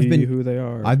 Because Be I've been who they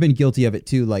are. I've been guilty of it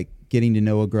too, like getting to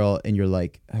know a girl and you're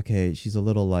like, okay, she's a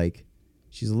little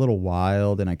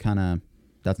wild and I kind of,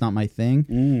 that's not my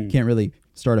thing. Can't really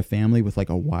start a family with like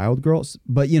a wild girl.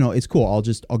 But you know, it's cool.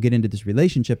 I'll get into this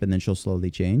relationship and then she'll slowly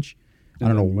change. I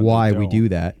don't know then when they why we don't. do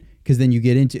that. Because then you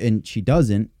get into, and she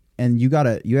doesn't. And you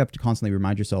have to constantly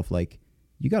remind yourself, like,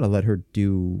 you got to let her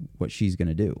do what she's going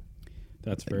to do.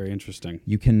 That's very interesting.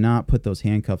 You cannot put those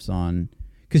handcuffs on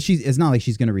because it's not like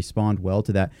she's going to respond well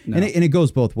to that. No. And it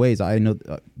goes both ways. I know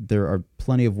there are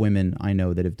plenty of women I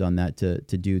know that have done that to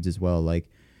dudes as well. Like,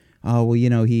 oh, well,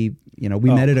 we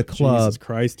met at a club. Jesus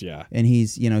Christ, yeah. And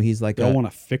he's like, Don't want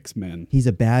to fix men. he's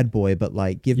a bad boy, but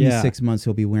like, give me Yeah. 6 months,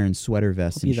 he'll be wearing sweater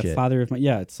vests Be and the shit. father of my.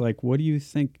 Yeah, it's like, what do you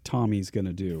think Tommy's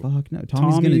gonna do? Fuck no.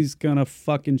 Tommy's gonna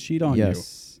fucking cheat on you.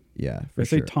 Yes. Yeah, for They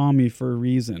sure. say Tommy for a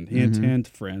reason. Hint, hint,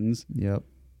 friends. Yep.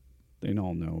 They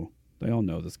all know. They all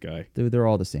know this guy. They're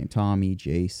all the same. Tommy,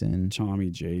 Jason, Tommy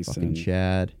Jason. fucking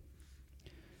Chad.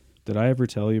 Did I ever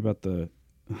tell you about the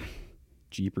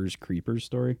Jeepers Creepers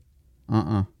story?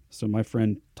 So my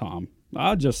friend Tom,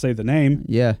 I'll just say the name.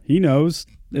 Yeah. He knows.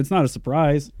 It's not a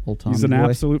surprise. Old Tommy He's an boy.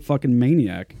 absolute fucking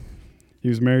maniac. He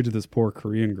was married to this poor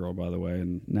Korean girl, by the way,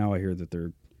 and now I hear that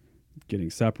they're getting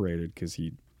separated because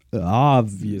he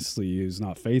obviously is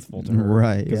not faithful to her.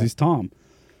 Right, Because yeah. he's Tom.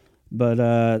 But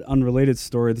unrelated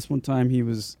story, this one time he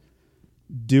was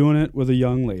doing it with a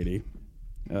young lady,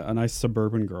 a nice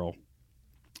suburban girl.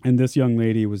 And this young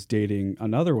lady was dating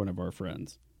another one of our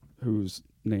friends, whose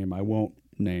name I won't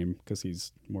name because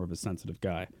he's more of a sensitive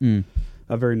guy.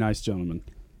 A very nice gentleman.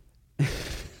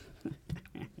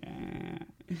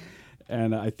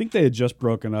 And I think they had just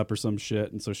broken up or some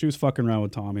shit. And so she was fucking around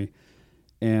with Tommy.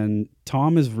 And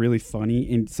Tom is really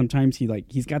funny. And sometimes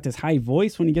he's got this high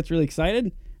voice when he gets really excited.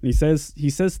 And he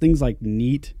says things like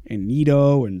neat and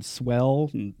neato and swell.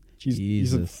 And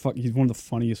he's one of the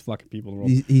funniest fucking people in the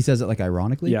world. He says it like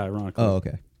ironically? Yeah, ironically. Oh,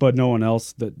 okay. But no one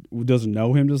else that doesn't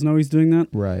know him doesn't know he's doing that.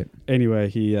 Right. Anyway,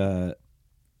 he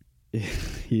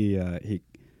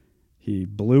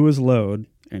blew his load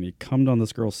and he cummed on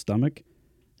this girl's stomach,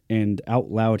 and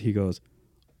out loud he goes,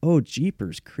 "Oh,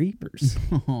 jeepers creepers."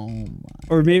 Oh, my.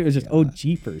 Or maybe it was just, "Oh,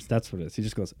 jeepers." That's what it is. He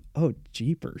just goes, "Oh,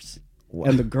 jeepers." Wow.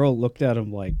 And the girl looked at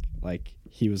him like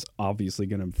he was obviously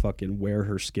going to fucking wear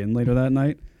her skin later that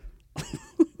night.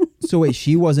 So wait,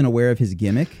 she wasn't aware of his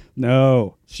gimmick?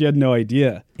 No, she had no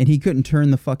idea. And he couldn't turn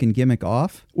the fucking gimmick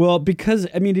off? Well, because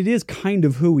I mean, it is kind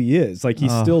of who he is. Like he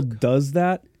still does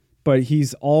that, but he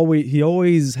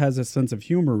always has a sense of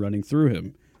humor running through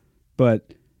him.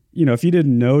 But you know, if you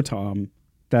didn't know Tom,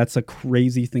 that's a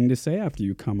crazy thing to say after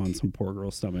you come on some poor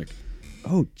girl's stomach.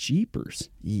 Oh, jeepers!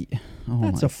 Oh,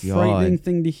 That's my a frightening God.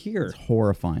 thing to hear. It's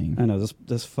horrifying. I know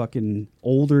this fucking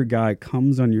older guy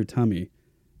comes on your tummy,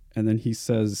 and then he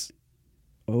says,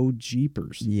 "Oh,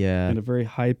 jeepers!" Yeah. in a very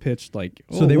high pitched like.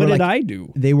 Oh, So they what were did like- I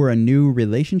do? They were a new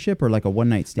relationship or like a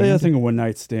one-night stand? I think a one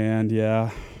night stand. Yeah.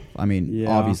 I mean, Yeah.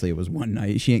 obviously it was one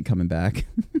night. She ain't coming back.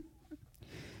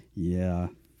 Yeah.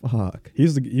 Fuck. He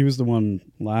was the one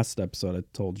last episode I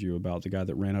told you about, the guy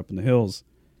that ran up in the hills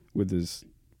with his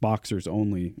boxers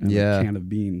only and Yeah. a can of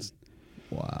beans.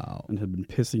 Wow. And had been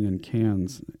pissing in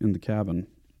cans in the cabin.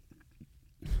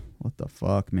 What the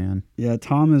fuck, man? Yeah,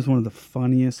 Tom is one of the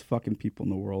funniest fucking people in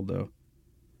the world, though.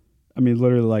 I mean,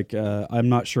 literally, like, I'm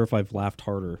not sure if I've laughed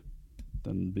harder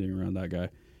than being around that guy.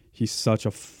 He's such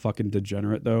a fucking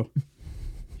degenerate, though.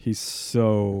 He's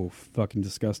so fucking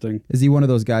disgusting. Is he one of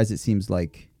those guys that seems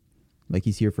like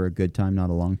he's here for a good time, not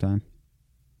a long time?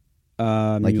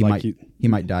 Like he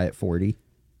might die at 40.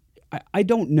 I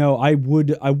don't know. I would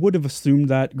have assumed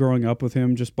that growing up with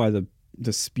him just by the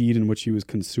speed in which he was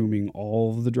consuming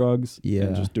all of the drugs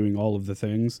and just doing all of the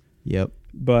things. Yep.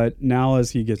 But now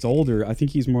as he gets older, I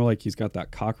think he's more like he's got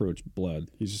that cockroach blood.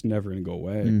 He's just never going to go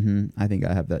away. Mm-hmm. I think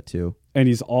I have that too. And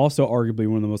he's also arguably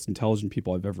one of the most intelligent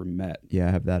people I've ever met. Yeah,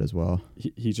 I have that as well.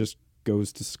 He just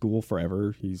goes to school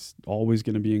forever. He's always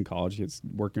going to be in college. He's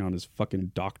working on his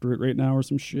fucking doctorate right now or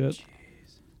some shit.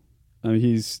 Jeez. I mean,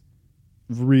 he's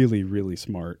really, really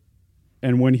smart.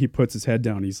 And when he puts his head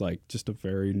down, he's like just a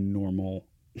very normal,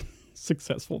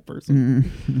 successful person.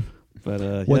 Mm-hmm.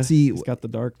 But he's got the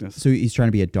darkness. So he's trying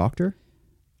to be a doctor?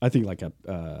 I think like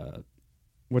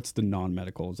what's the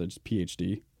non-medical? Is it just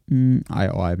PhD?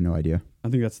 I have no idea. I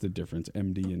think that's the difference,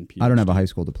 MD and PhD. I don't have a high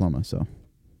school diploma, so.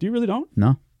 Do you really don't?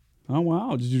 No. Oh,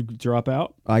 wow. Did you drop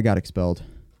out? I got expelled.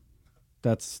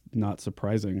 That's not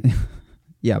surprising.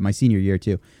 Yeah, my senior year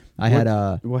too.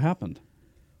 What happened?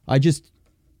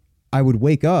 I would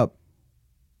wake up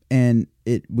and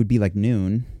it would be like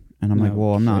noon. And I'm like,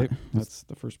 well, I'm not. That's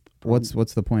the first problem.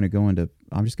 What's the point of going to?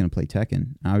 I'm just going to play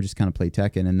Tekken. I would just kind of play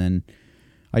Tekken, and then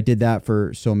I did that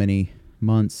for so many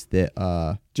months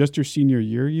that. Just your senior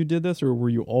year, you did this, or were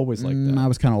you always like that? I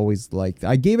was kind of always like that.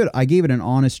 I gave it an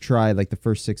honest try. Like the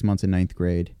first 6 months in ninth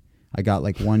grade, I got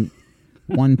like one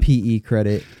PE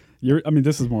credit.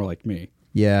 This is more like me.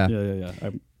 Yeah. Yeah. I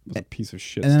was a piece of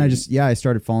shit. And then I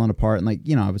started falling apart, and like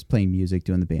I was playing music,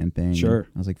 doing the band thing. Sure.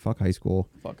 I was like, fuck high school.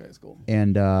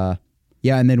 And and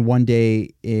then one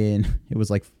day I think it was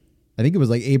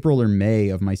like April or May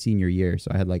of my senior year,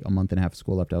 so I had like a month and a half of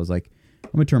school left. I was like,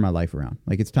 I'm gonna turn my life around.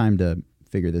 Like it's time to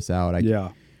figure this out.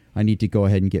 I need to go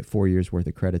ahead and get 4 years worth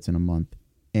of credits in a month.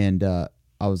 And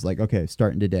I was like, okay,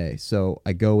 starting today. So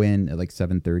I go in at like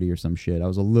 7:30 or some shit. I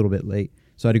was a little bit late.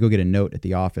 So I had to go get a note at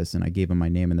the office, and I gave them my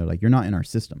name, and they're like, you're not in our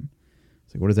system. I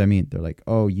was like, what does that mean? They're like,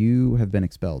 oh, you have been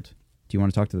expelled. Do you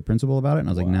want to talk to the principal about it? And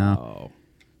I was like, no.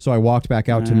 So I walked back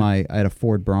out to I had a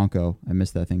Ford Bronco. I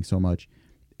missed that thing so much.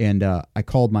 And I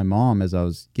called my mom as I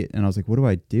was and I was like, what do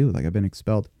I do? Like, I've been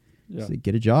expelled. Yeah. Like,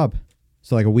 get a job.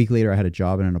 So like a week later, I had a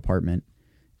job in an apartment.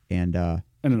 And in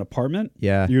an apartment?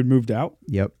 Yeah. You had moved out?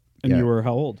 Yep. And you were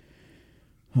how old?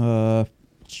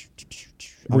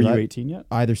 Were you 18 yet?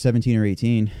 Either 17 or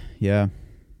 18. Yeah.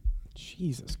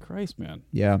 Jesus Christ, man.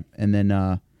 Yeah. And then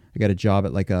I got a job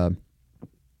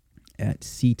at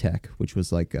C-Tech, which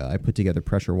was like I put together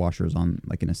pressure washers on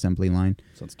like an assembly line.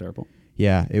 Sounds terrible.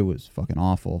 Yeah, it was fucking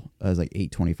awful. I was like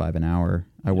 $8.25 an hour.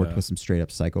 I worked with some straight up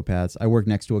psychopaths. I worked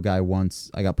next to a guy once.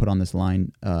 I got put on this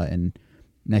line, and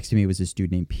next to me was this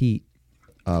dude named Pete,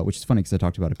 which is funny because I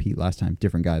talked about a Pete last time.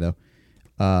 Different guy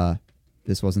though.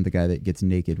 This wasn't the guy that gets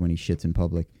naked when he shits in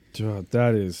public. Dude,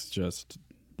 that is just...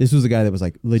 This was a guy that was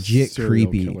like legit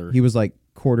creepy. Killer. He was like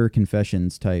Quarter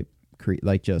Confessions type,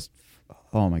 like just,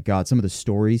 oh my God. Some of the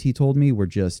stories he told me were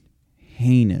just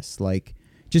heinous, like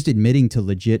just admitting to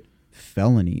legit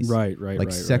felonies. Right.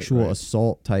 Like sexual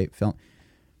assault type felon.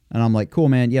 And I'm like, cool,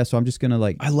 man. Yeah, so I'm just going to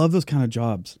like... I love those kind of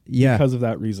jobs. Yeah. Because of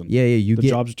that reason. Yeah. The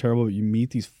jobs are terrible, but you meet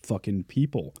these fucking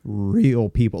people. Real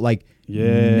people. Like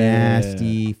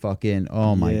nasty fucking...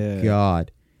 Oh, my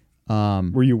God.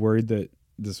 Were you worried that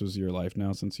this was your life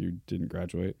now since you didn't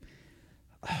graduate?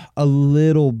 A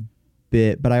little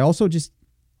bit, but I also just...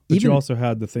 But you also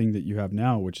had the thing that you have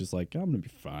now, which is like, I'm going to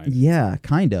be fine. Yeah,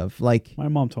 kind of. Like... My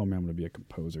mom told me I'm going to be a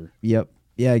composer. Yep.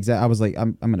 Yeah, exactly. I was like,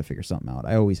 I'm going to figure something out.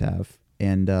 I always have.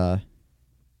 And I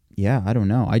don't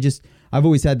know. I've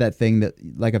always had that thing that,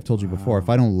 like I've told you before, if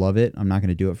I don't love it, I'm not going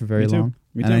to do it for very long.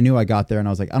 Me too. And I knew I got there and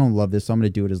I was like, I don't love this, so I'm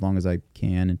going to do it as long as I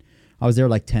can. And I was there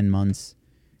like 10 months.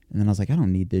 And then I was like, I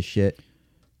don't need this shit.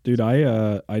 Dude,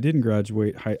 I didn't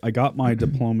graduate. I got my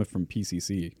diploma from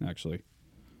PCC, actually.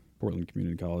 Portland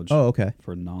Community College. Oh, okay.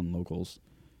 For non-locals.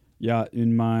 Yeah,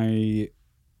 in my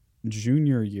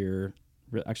junior year,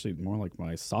 actually more like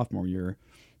my sophomore year,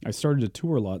 I started to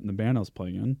tour a lot in the band I was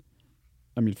playing in.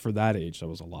 I mean, for that age, that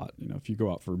was a lot. You know, if you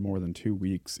go out for more than 2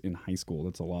 weeks in high school,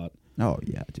 that's a lot. Oh,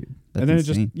 yeah, dude. That's and then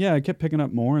insane. I kept picking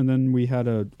up more. And then we had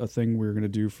a thing we were going to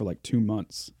do for like 2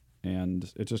 months.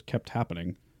 And it just kept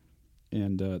happening.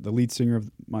 and the lead singer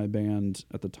of my band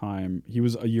at the time, he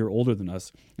was a year older than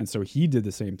us, and so he did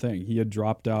the same thing. He had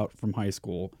dropped out from high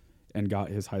school and got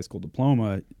his high school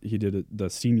diploma. He did it the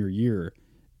senior year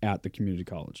at the community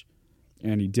college,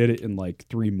 and he did it in like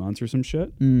 3 months or some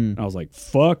shit. And I was like,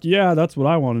 fuck yeah, that's what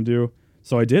I want to do.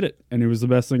 So I did it, and it was the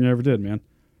best thing I ever did, man.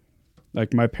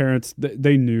 Like, my parents,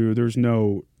 they knew. There's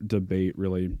no debate,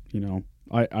 really. You know,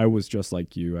 I was just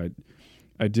like you.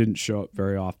 I didn't show up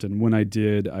very often. When I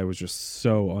did, I was just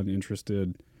so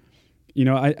uninterested. You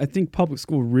know, I think public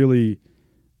school really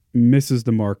misses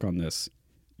the mark on this.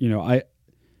 You know,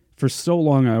 for so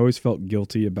long, I always felt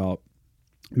guilty about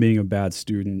being a bad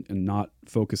student and not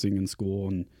focusing in school.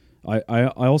 And I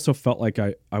also felt like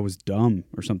I was dumb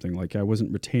or something. Like, I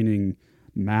wasn't retaining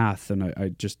math, and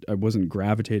I wasn't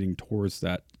gravitating towards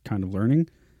that kind of learning.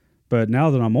 But now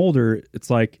that I'm older, it's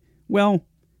like, well,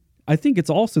 I think it's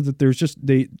also that there's just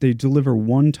they deliver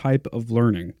one type of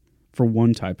learning for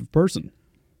one type of person.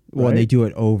 Well, right? and they do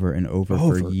it over and over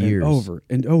for years. And over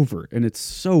and over, and it's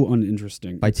so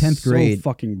uninteresting. By 10th grade, so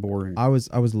fucking boring. I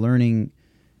was learning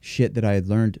shit that I had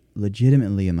learned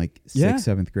legitimately in like 6th,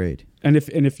 7th grade. And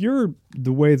if you're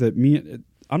the way that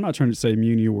I'm not trying to say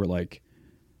me and you were like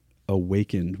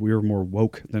awakened. We were more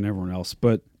woke than everyone else,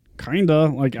 but kinda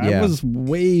like I was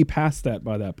way past that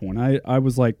by that point. I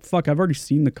was like, fuck, I've already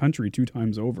seen the country 2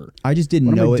 times over. I just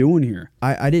didn't know what am I doing here.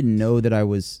 I didn't know that I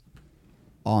was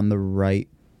on the right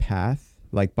path,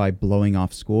 like by blowing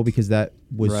off school, because that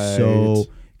was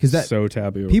so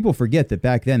taboo. People forget that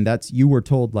back then you were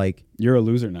told like, you're a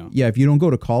loser now. Yeah, if you don't go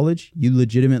to college,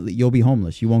 you'll be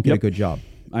homeless. You won't get a good job.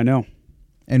 I know.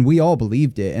 And we all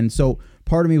believed it. And so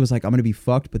part of me was like, I'm going to be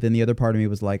fucked. But then the other part of me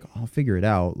was like, I'll figure it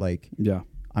out. Like, yeah,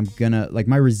 I'm going to, like,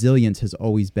 my resilience has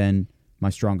always been my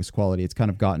strongest quality. It's kind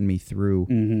of gotten me through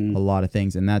a lot of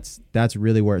things. And that's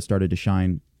really where it started to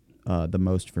shine the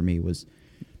most for me, was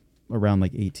around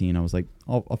like 18. I was like,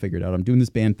 I'll figure it out. I'm doing this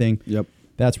band thing. Yep.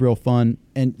 That's real fun.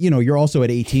 And, you know, you're also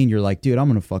at 18. You're like, dude, I'm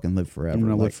going to fucking live forever. I'm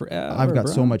going to live forever. I've got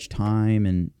so much time.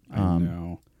 And I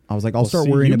know. I was like, I'll start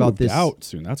worrying about this out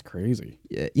soon. That's crazy.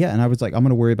 Yeah. And I was like, I'm going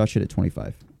to worry about shit at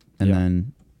 25. And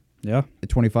then at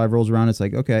 25 rolls around, it's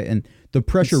like, okay. And the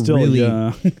pressure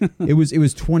it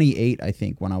was 28, I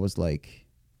think, when I was like,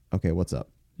 okay, what's up?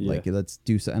 Yeah. Like, let's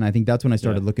do so. And I think that's when I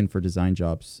started looking for design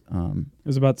jobs. It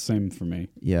was about the same for me.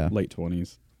 Yeah. Late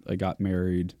 20s. I got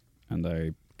married and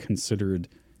I considered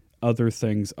other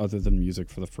things other than music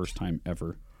for the first time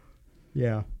ever.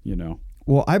 Yeah. You know?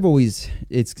 Well, I've always,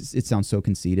 it sounds so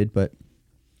conceited, but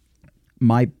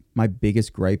my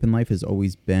biggest gripe in life has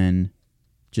always been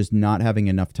just not having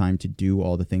enough time to do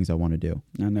all the things I want to do.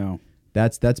 I know.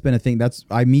 That's been a thing.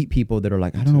 I meet people that are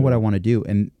like, I don't know what I want to do.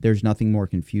 And there's nothing more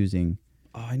confusing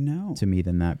I know. to me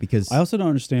than that, because I also don't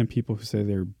understand people who say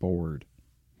they're bored.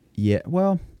 Yeah.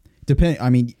 Well, it depends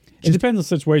on the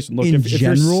situation. Look, if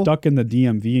you're stuck in the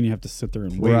DMV and you have to sit there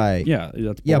and wait. Right. Yeah.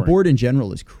 That's boring. Yeah. Bored in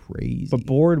general is crazy. But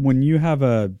bored when you have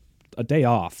a day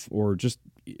off or just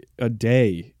a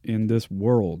day in this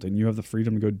world and you have the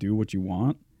freedom to go do what you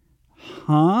want.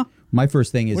 Huh? My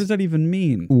first thing is, what does that even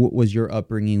mean? Was your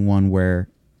upbringing one where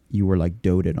you were like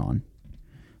doted on?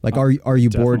 Like, are you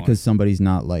bored because somebody's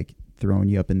not like throwing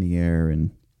you up in the air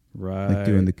and like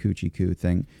doing the coochie coo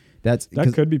thing? That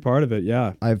could be part of it.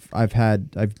 Yeah.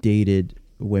 I've dated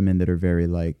women that are very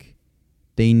like,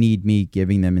 they need me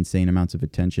giving them insane amounts of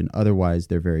attention. Otherwise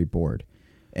they're very bored.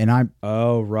 And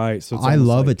So I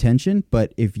love attention,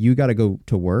 but if you got to go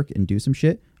to work and do some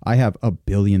shit, I have a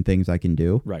billion things I can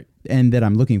do. Right. And that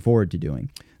I'm looking forward to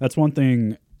doing. That's one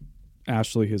thing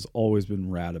Ashley has always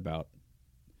been rad about.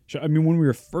 I mean, when we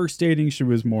were first dating, she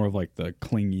was more of like the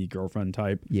clingy girlfriend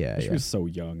type. Yeah. She was so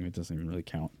young, it doesn't even really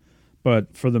count.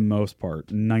 But for the most part,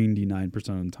 99%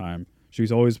 of the time,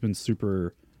 she's always been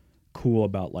super cool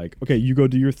about like, okay, you go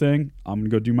do your thing. I'm going to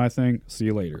go do my thing. See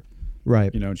you later.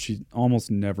 Right. You know, she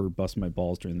almost never busts my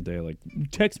balls during the day. Like,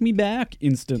 text me back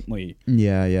instantly.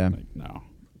 Yeah, yeah. Like, no,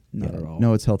 not at all.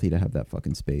 No, it's healthy to have that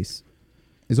fucking space.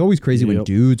 It's always crazy when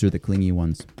dudes are the clingy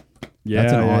ones. Yeah,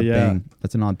 that's an odd thing.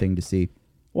 That's an odd thing to see.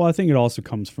 Well, I think it also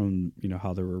comes from, you know,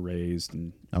 how they were raised.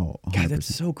 And 100%. God,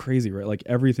 that's so crazy, right? Like,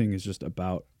 everything is just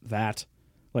about that.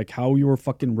 Like, how you were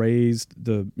fucking raised,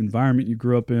 the environment you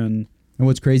grew up in. And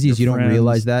what's crazy is you don't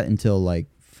realize that until like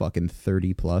fucking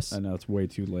 30 plus. I know, it's way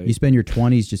too late. You spend your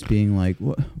 20s just being like,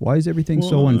 why is everything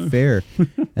so unfair?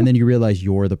 And then you realize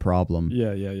you're the problem.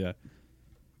 Yeah.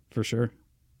 For sure.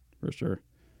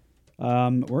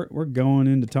 We're going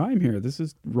into time here. This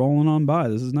is rolling on by.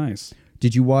 This is nice.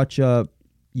 Did you watch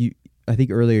I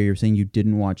think earlier you were saying you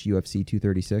didn't watch UFC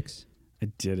 236? I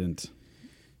didn't.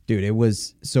 Dude, it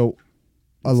was so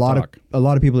a lot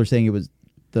of people are saying it was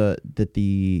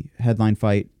the headline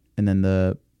fight and then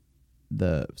the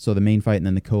main fight and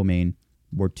then the co-main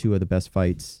were two of the best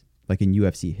fights like in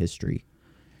UFC history.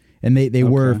 And they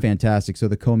were fantastic. So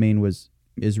the co-main was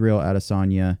Israel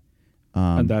Adesanya.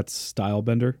 And that's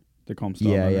Stylebender? They call him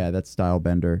Stylebender? Yeah, that's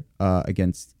Stylebender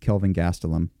against Kelvin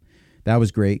Gastelum. That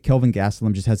was great. Kelvin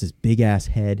Gastelum just has this big-ass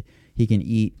head. He can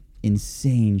eat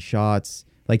insane shots.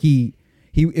 Like,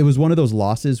 it was one of those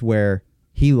losses where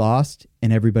he lost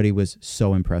and everybody was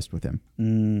so impressed with him.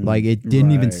 Like, it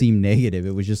didn't even seem negative.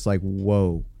 It was just like,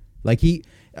 whoa. Like, you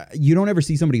don't ever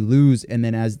see somebody lose and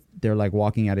then as they're like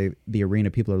walking out of the arena,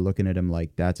 people are looking at him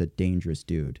like, that's a dangerous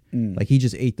dude. Like, he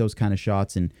just ate those kind of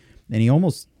shots and he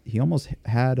almost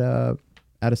had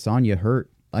Adesanya hurt.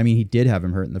 I mean, he did have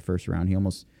him hurt in the first round. He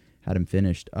almost had him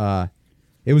finished.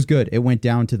 It was good. It went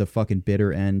down to the fucking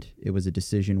bitter end. It was a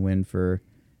decision win for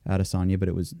Adesanya, but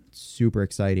it was super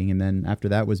exciting. And then after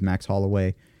that was Max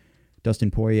Holloway,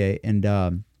 Dustin Poirier,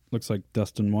 and looks like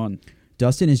Dustin won.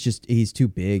 Dustin is he's too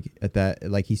big at that.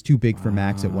 Like, he's too big for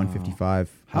Max at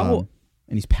 155. And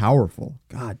he's powerful.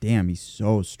 God damn, he's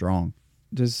so strong.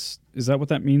 Is that what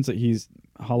that means, that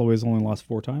Holloway's only lost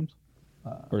 4 times?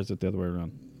 Or is it the other way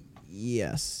around?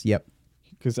 Yes. Yep.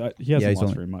 Because he hasn't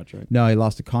lost very much, right? No, he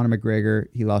lost to Conor McGregor.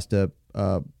 He lost to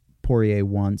Poirier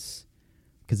once,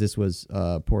 because this was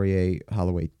Poirier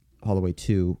Holloway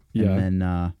 2. Yeah. And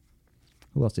then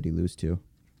who else did he lose to?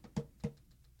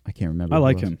 I can't remember. I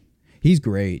like him. He's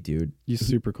great, dude. He's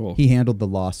super cool. He handled the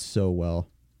loss so well.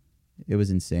 It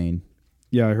was insane.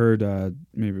 Yeah, I heard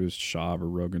maybe it was Shav or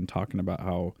Rogan talking about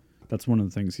how that's one of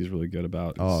the things he's really good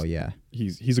about. Oh, yeah.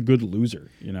 He's a good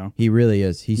loser, you know? He really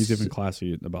is. He's even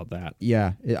classy about that.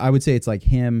 Yeah. I would say it's like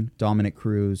him, Dominic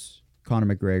Cruz,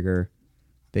 Conor McGregor.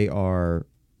 They're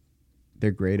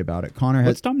great about it.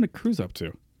 What's Dominic Cruz up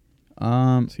to?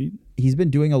 He's been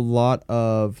doing a lot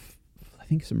of, I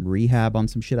think, some rehab on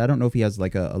some shit. I don't know if he has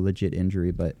like a legit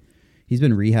injury, but he's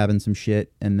been rehabbing some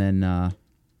shit. And then, I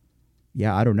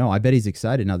don't know. I bet he's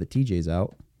excited now that TJ's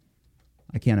out.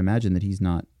 I can't imagine that he's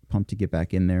not pumped to get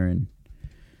back in there and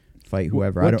fight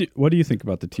whoever. What do you think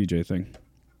about the TJ thing?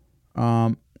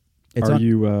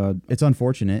 It's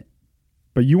unfortunate.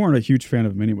 But you weren't a huge fan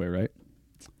of him anyway, right?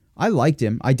 I liked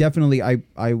him. I definitely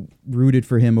I rooted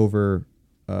for him over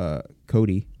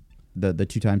Cody. The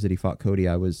 2 times that he fought Cody,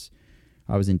 I was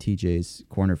in TJ's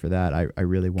corner for that. I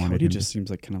really wanted Cody him. Just seems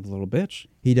like kind of a little bitch.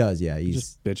 He does, yeah. He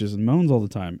just bitches and moans all the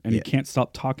time, and he can't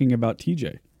stop talking about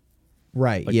TJ.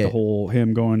 Right, like the whole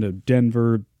him going to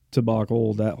Denver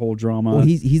debacle, that whole drama. Well,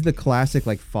 he's the classic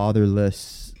like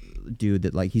fatherless dude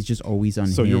that like he's just always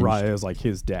unhinged. So Uriah is like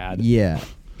his dad.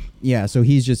 Yeah, so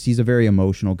he's a very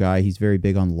emotional guy. He's very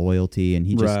big on loyalty, and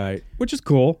which is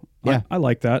cool. Yeah, I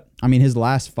like that. I mean, his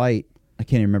last fight, I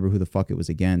can't even remember who the fuck it was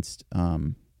against.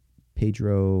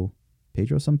 Pedro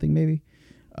something maybe.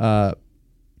 Who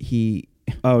the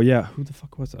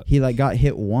fuck was that? He like got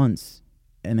hit once,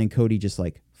 and then Cody just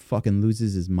like fucking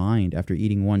loses his mind after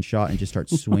eating one shot and just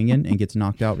starts swinging and gets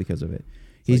knocked out because of it.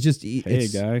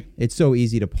 Guy. It's so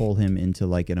easy to pull him into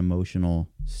like an emotional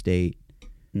state.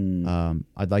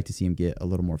 I'd like to see him get a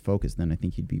little more focused. Then I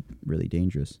think he'd be really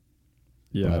dangerous.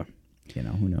 Yeah. But,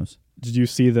 who knows? Did you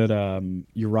see that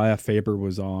Uriah Faber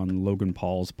was on Logan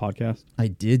Paul's podcast? I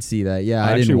did see that. Yeah,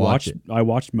 I didn't watch it. I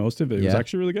watched most of it. It was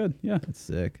actually really good. Yeah. That's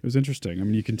sick. It was interesting. I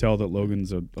mean, you can tell that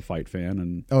Logan's a fight fan.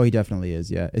 And oh, he definitely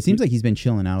is, yeah. It seems like he's been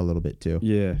chilling out a little bit, too.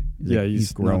 Yeah.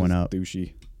 He's growing up.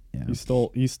 Douchey. Yeah.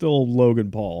 He's still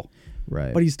Logan Paul.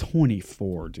 Right. But he's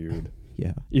 24, dude.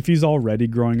 Yeah. If he's already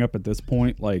growing up at this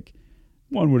point, like,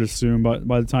 one would assume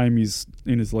by the time he's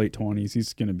in his late 20s,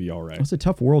 he's going to be all right. It's a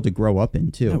tough world to grow up in,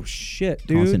 too. Oh, shit,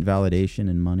 dude. Constant validation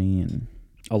and money. And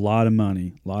a lot of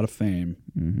money, a lot of fame.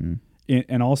 Mm-hmm.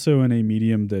 And also in a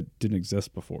medium that didn't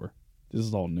exist before. This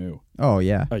is all new. Oh,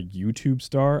 yeah. A YouTube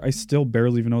star? I still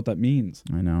barely even know what that means.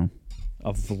 I know.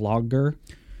 A vlogger?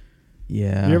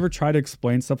 Yeah. You ever try to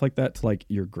explain stuff like that to, like,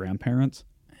 your grandparents?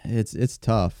 It's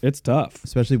tough. It's tough.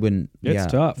 Especially when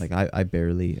it's tough. Like I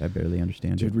barely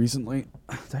understand it. Dude, recently,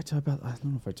 did I tell about, I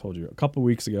don't know if I told you, a couple of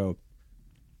weeks ago,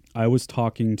 I was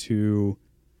talking to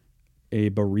a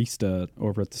barista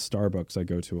over at the Starbucks I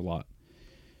go to a lot.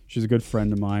 She's a good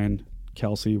friend of mine.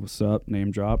 Kelsey, what's up? Name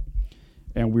drop.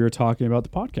 And we were talking about the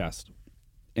podcast.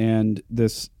 And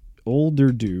this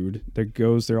older dude that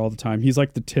goes there all the time, he's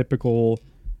like the typical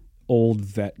old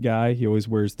vet guy. He always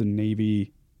wears the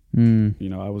Navy, I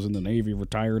was in the Navy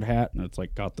retired hat, and it's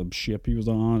like got the ship he was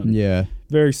on. And yeah.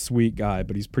 Very sweet guy,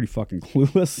 but he's pretty fucking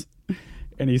clueless.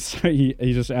 And he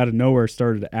just out of nowhere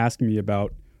started to ask me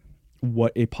about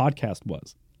what a podcast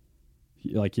was.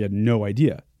 He had no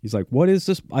idea. He's like, what is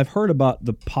this? I've heard about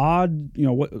the pod. You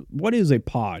know, what is a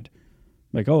pod?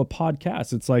 Like, oh, a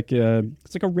podcast. It's like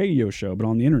a radio show, but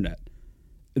on the internet.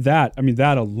 That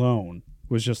alone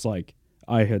was just like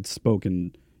I had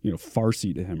spoken,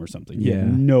 Farsi to him or something. He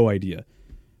had no idea.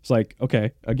 It's like,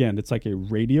 okay, again, it's like a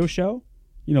radio show,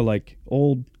 like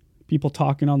old people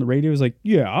talking on the radio. Is like,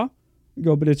 yeah. I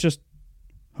go, but it's just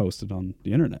hosted on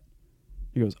the internet.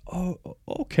 He goes, oh,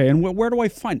 okay. And where do I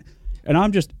find it? And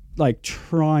I'm just like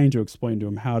trying to explain to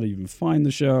him how to even find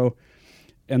the show.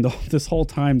 And this whole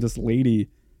time, this lady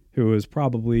who is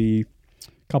probably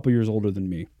a couple years older than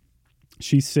me,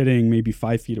 she's sitting maybe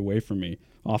 5 feet away from me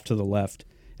off to the left.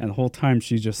 And the whole time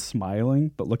she's just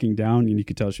smiling, but looking down, and you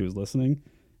could tell she was listening.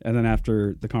 And then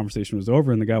after the conversation was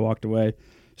over and the guy walked away,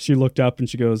 she looked up and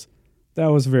she goes, that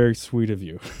was very sweet of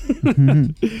you.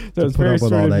 That was very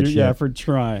sweet of you. Shit. Yeah, for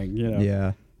trying.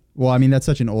 Yeah. Well, I mean, that's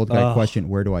such an old guy question.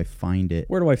 Where do I find it?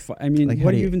 Where do I find? I mean, like,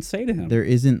 what do you even say to him? There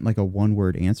isn't like a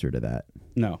one-word answer to that.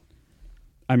 No.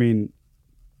 I mean,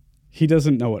 he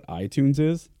doesn't know what iTunes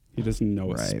is. He doesn't know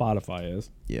what Spotify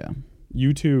is. Yeah.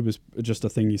 YouTube is just a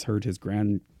thing he's heard his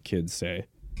grandkids say.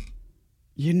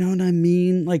 You know what I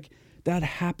mean? Like, that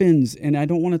happens, and I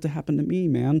don't want it to happen to me,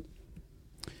 man.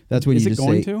 That's when is you it just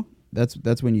going say, to?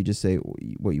 That's when you just say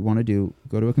what you want to do.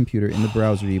 Go to a computer in the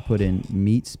browser. You put in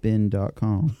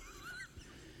meatspin.com.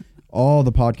 All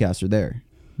the podcasts are there.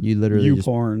 You literally just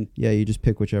porn. Yeah, you just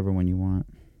pick whichever one you want.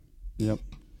 Yep.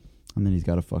 And then he's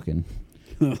got a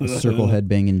circle head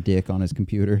banging dick on his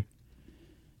computer.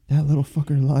 That little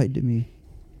fucker lied to me.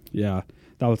 Yeah,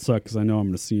 that would suck because I know I'm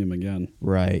going to see him again.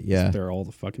 Right. Yeah. He's there all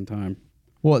the fucking time.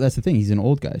 Well, that's the thing. He's an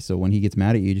old guy, so when he gets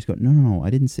mad at you, you just go, no, I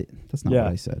didn't say. That's not what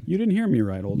I said. You didn't hear me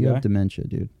right, old guy. You have dementia,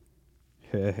 dude.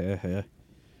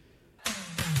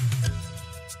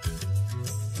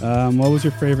 What was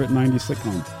your favorite 90s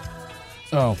sitcom?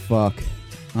 Oh, fuck.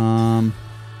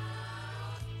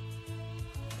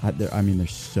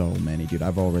 There's so many, dude.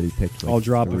 I've already picked like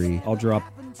three. I'll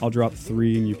drop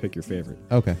three, and you pick your favorite.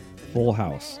 Okay. Full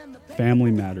House,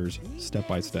 Family Matters, Step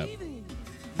by Step.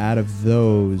 Out of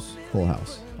those, Full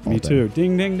House. Me too.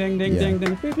 Ding, ding, ding, ding, ding,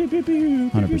 ding.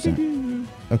 100%.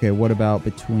 Okay, what about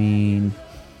between...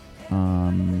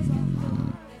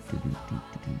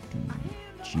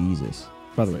 Jesus.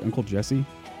 By the way, Uncle Jesse.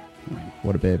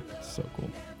 What a babe. So cool.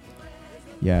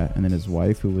 Yeah, and then his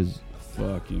wife, who was...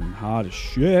 fucking hot as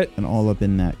shit. And all up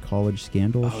in that college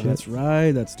scandal shit. That's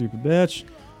right. That stupid bitch.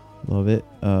 Love it.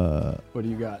 What do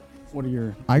you got? What are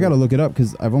your... I got to look it up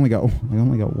because I only got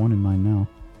one in mind now.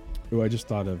 Oh, I just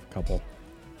thought of a couple.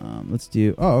 Let's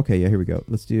do... Oh, okay. Yeah, here we go.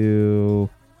 Let's do...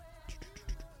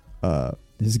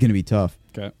 This is going to be tough.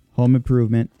 Okay. Home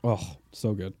Improvement. Oh,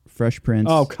 so good. Fresh Prince.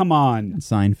 Oh, come on. And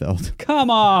Seinfeld. Come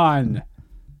on.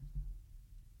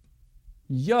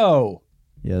 Yo.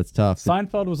 Yeah, that's tough.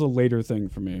 Seinfeld was a later thing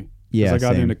for me. Yeah, I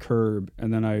got same. into Curb,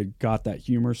 and then I got that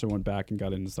humor, so I went back and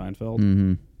got into Seinfeld.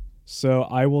 Mm-hmm. So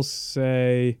I will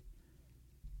say,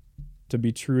 to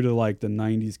be true to like the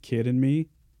 90s kid in me,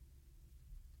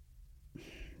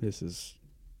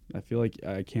 I feel like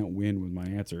I can't win with my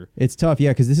answer. It's tough, yeah,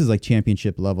 because this is like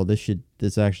championship level. This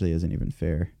actually isn't even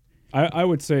fair. I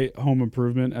would say Home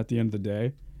Improvement at the end of the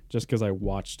day, just because I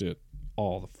watched it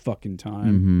all the fucking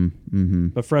time. Mm-hmm. Mm-hmm.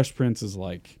 But Fresh Prince is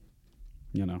like,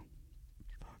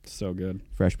 so good.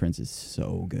 Fresh Prince is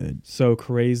so good. So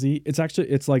crazy.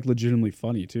 It's like legitimately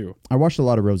funny too. I watched a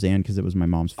lot of Roseanne because it was my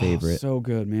mom's favorite. Oh, so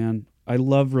good, man. I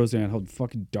love Roseanne, how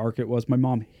fucking dark it was. My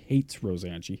mom hates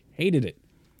Roseanne. She hated it.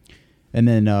 And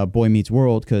then Boy Meets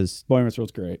World because Boy Meets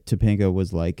World's great. Topanga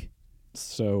was like...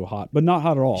 so hot, but not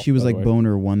hot at all. She was like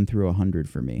boner 1 through 100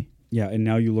 for me. Yeah, and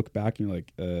now you look back and you're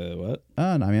like, what?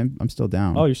 No, I mean, I'm still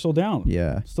down. Oh, you're still down?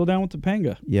 Yeah. Still down with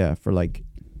Topanga? Yeah, for like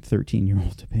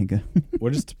 13-year-old Topanga.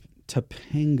 What is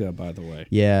Topanga, by the way?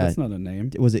 Yeah. That's not a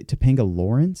name. Was it Topanga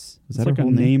Lawrence? Was that like her a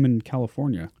whole name in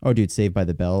California. Oh, dude, Saved by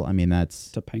the Bell. I mean, that's...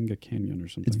 Topanga Canyon or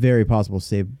something. It's very possible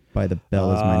Saved by the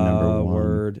Bell is my number one.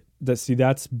 Word.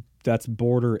 That's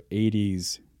border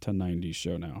 80s to 90s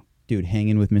show now. Dude,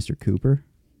 Hanging with Mr. Cooper.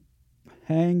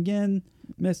 Hanging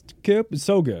Mr. Cooper.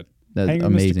 So good. That's Hanging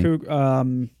amazing. Mr.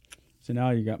 Cooper. So now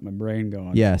you got my brain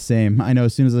going. Yeah, same. I know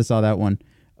as soon as I saw that one.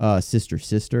 Sister.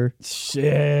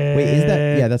 Shit. Wait, is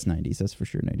that... Yeah, that's 90s. That's for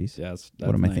sure 90s. Yes.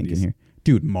 What am I thinking here?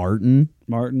 Dude, Martin.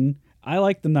 I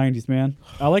like the 90s, man.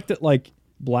 I like that, like,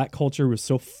 black culture was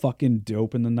so fucking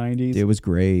dope in the 90s. It was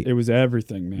great. It was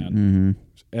everything, man. Mm-hmm. It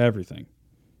was everything.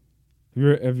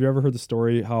 Have you ever heard the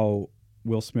story how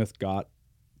Will Smith got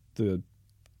the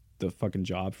fucking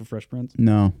job for Fresh Prince?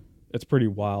 No. It's pretty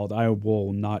wild. I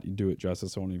will not do it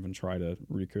justice. I won't even try to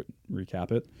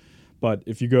recap it. But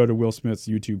if you go to Will Smith's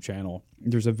YouTube channel,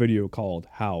 there's a video called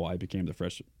How I Became the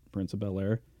Fresh Prince of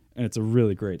Bel-Air. And it's a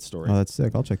really great story. Oh, that's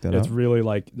sick. I'll check that out. It's really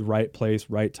like the right place,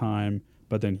 right time.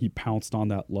 But then he pounced on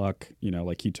that luck.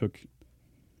 Like he took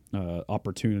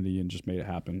opportunity and just made it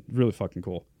happen. Really fucking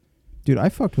cool. Dude, I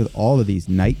fucked with all of these.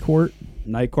 Night Court.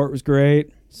 Night Court was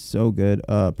great. So good.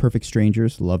 Perfect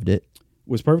Strangers. Loved it.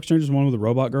 Was Perfect Strangers the one with the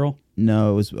robot girl?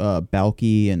 No, it was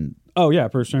Balky and... Oh, yeah.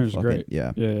 Perfect Strangers was great.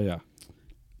 Yeah. Yeah.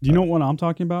 Do you know what I'm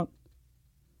talking about?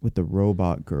 With the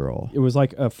robot girl. It was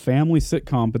like a family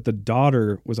sitcom, but the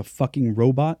daughter was a fucking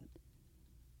robot.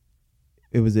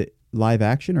 It was a live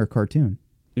action or cartoon?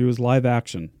 It was live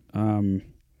action.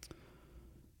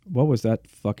 What was that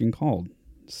fucking called?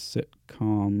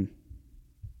 Sitcom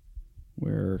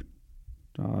where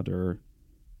daughter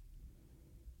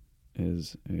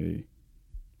is a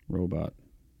robot.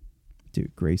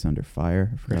 Dude, Grace Under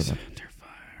Fire. I forgot Grace about Under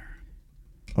Fire.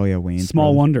 Oh, yeah, Wayne.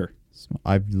 Small Wonder.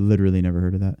 I've literally never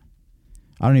heard of that.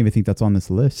 I don't even think that's on this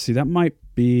list. See, that might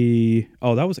be...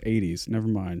 Oh, that was 80s. Never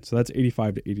mind. So that's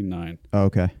 85 to 89. Oh,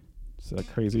 okay. So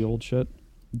that crazy old shit.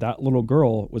 That little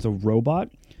girl was a robot,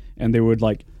 and they would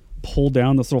like pull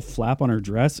down this little flap on her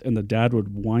dress, and the dad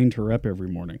would wind her up every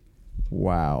morning.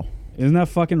 Wow. Isn't that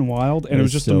fucking wild? And That it was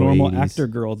is just so a normal 80s. actor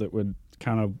girl that would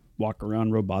kind of walk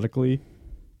around robotically.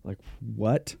 Like,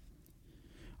 what?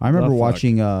 I remember The fuck?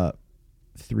 watching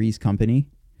Three's Company,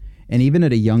 and even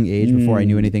at a young age, before I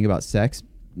knew anything about sex,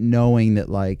 knowing that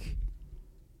like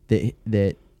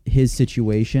that his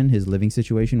situation, his living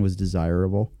situation, was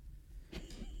desirable.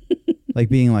 Like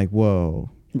being like, whoa,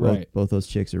 Right. both those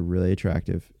chicks are really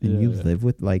attractive, and you live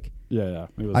with like. Yeah.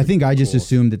 It was I think I just cool.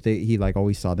 assumed that he like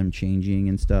always saw them changing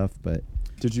and stuff, but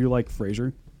Did you like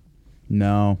Frasier?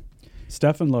 no.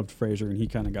 Stefan loved Frasier, and he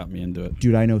kind of got me into it.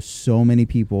 Dude, I know so many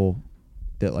people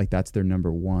that like that's their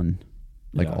number one,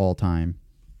 like Yeah. all time.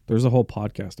 There's a whole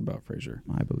podcast about Frasier.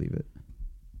 I believe it.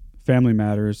 Family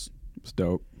Matters was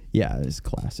dope. Yeah, it's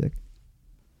classic.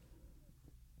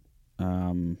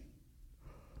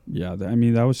 Yeah, I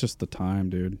mean, that was just the time,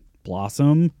 dude.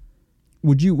 Blossom.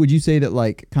 Would you say that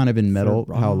like kind of in metal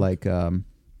Third how Rock. like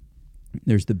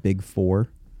there's the big four?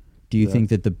 Do you Yeah. think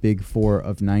that the big four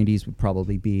of 90s would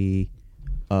probably be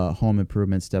Home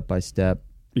Improvement, Step by Step,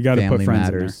 You got to Family put Friends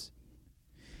in there. Matters?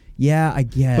 Yeah, I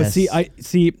guess.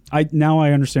 But I now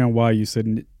I understand why you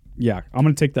said. Yeah, I'm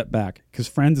gonna take that back because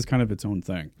Friends is kind of its own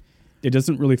thing. It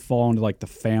doesn't really fall into like the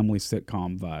family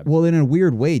sitcom vibe. Well, in a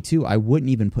weird way too, I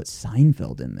wouldn't even put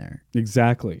Seinfeld in there.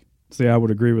 Exactly. See, I would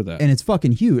agree with that. And it's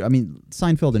fucking huge. I mean,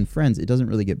 Seinfeld and Friends, it doesn't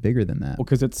really get bigger than that. Well,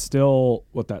 because it's still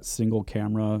that single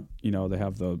camera. They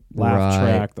have the laugh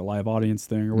Right. track, the live audience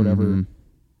thing, or whatever. Mhm.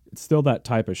 It's still that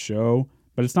type of show,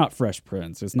 but it's not Fresh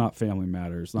Prince. It's not Family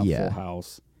Matters. It's not Yeah. Full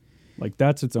House. Like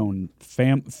that's its own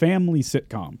family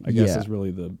sitcom. I guess Yeah. is really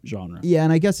the genre. Yeah,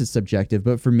 and I guess it's subjective,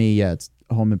 but for me, yeah, it's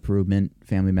Home Improvement,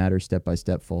 Family Matters, Step by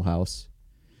Step, Full House.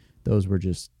 Those were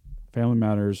just Family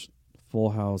Matters, Full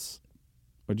House.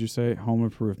 What'd you say? Home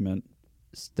Improvement,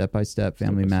 Step by Step,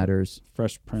 Family by Step. Matters.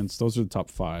 Fresh Prince. Those are the top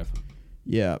 5.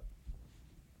 Yeah.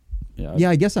 Yeah. Yeah,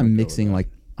 I guess I'd I'm go with mixing that. like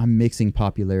I'm mixing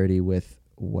popularity with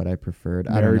what I preferred.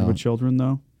 I don't Married know. with Children,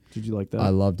 though. Did you like that? I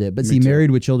loved it. But Me see, too.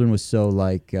 Married with Children was so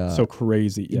like so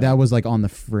crazy. Yeah. that was like on the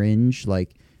fringe.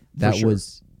 Like that sure.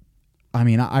 was I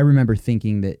mean, I remember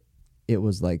thinking that it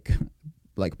was like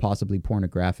possibly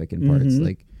pornographic in parts. Mhm.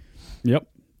 Like Yep.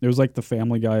 It was like the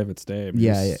Family Guy of its day. I mean,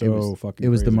 yeah, it was so fucking. it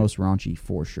was the crazy. most raunchy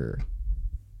for sure.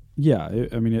 Yeah,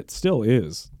 I mean, it still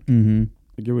is. Mm-hmm.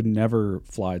 Like it would never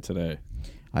fly today.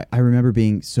 I remember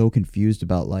being so confused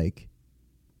about like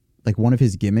one of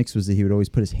his gimmicks was that he would always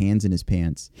put his hands in his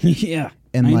pants. Yeah,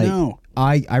 And I like know.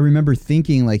 I remember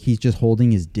thinking like he's just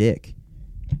holding his dick,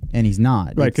 and he's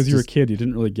not. Right, It's because you were a just- kid, you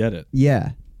didn't really get it.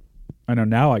 Yeah, I know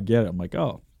now. I get it. I'm like,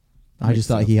 oh. I just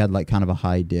thought sense. he had like kind of a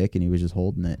high dick, and he was just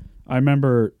holding it. I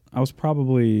remember I was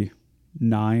probably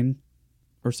 9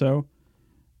 or so,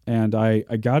 and I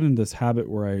got in this habit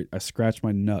where I scratched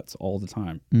my nuts all the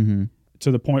time Mm-hmm.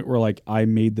 to the point where like I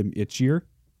made them itchier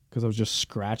because I was just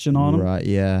scratching on them. Right?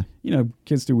 Yeah.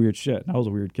 Kids do weird shit. And I was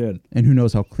a weird kid. And who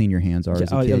knows how clean your hands are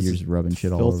as Yeah, a I kid? was You're just rubbing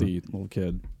shit all over. filthy little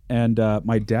kid. And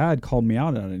my dad called me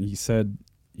out on it, and he said,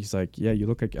 he's like, yeah, you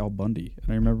look like Al Bundy.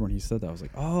 And I remember when he said that, I was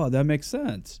like, oh, that makes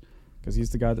sense. Because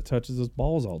he's the guy that touches his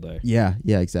balls all day. Yeah.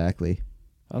 Yeah. Exactly.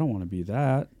 I don't want to be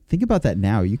that. Think about that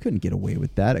now. You couldn't get away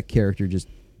with that. A character just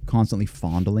constantly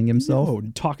fondling himself. No,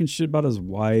 talking shit about his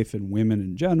wife and women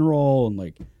in general, and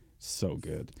like, so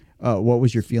good. What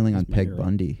was your feeling on my Peg hero.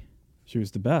 Bundy? She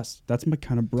was the best. That's my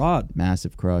kind of broad.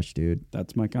 Massive crush, dude.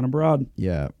 That's my kind of broad.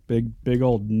 Yeah. Big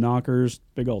old knockers,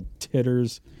 big old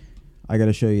titters. I got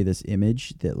to show you this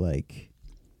image that like.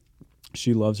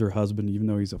 She loves her husband even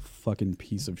though he's a fucking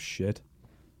piece of shit.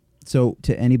 So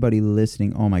to anybody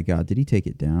listening, oh my God, did he take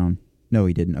it down? No,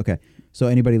 he didn't. Okay. So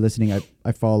anybody listening,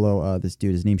 I follow this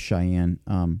dude. His name's Cheyenne.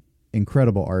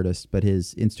 Incredible artist, but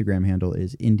his Instagram handle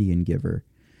is Indian Giver.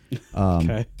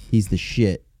 Okay. He's the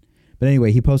shit. But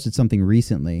anyway, he posted something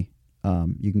recently.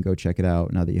 You can go check it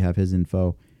out now that you have his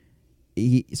info.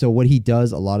 So what he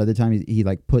does a lot of the time, he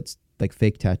like puts like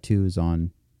fake tattoos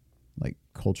on like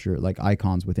culture, like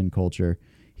icons within culture.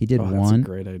 He did that's one. a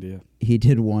great idea. He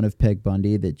did one of Peg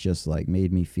Bundy that just like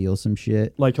made me feel some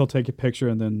shit. Like he'll take a picture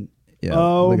and then. Yeah,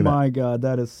 oh my God,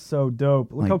 that is so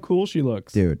dope! Look like, how cool she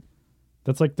looks, dude.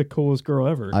 That's like the coolest girl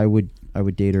ever. I would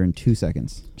date her in 2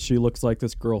 seconds. She looks like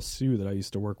this girl Sue that I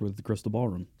used to work with at the Crystal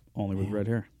Ballroom, only with red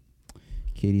hair.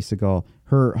 Katie Seagal.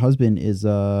 Her husband is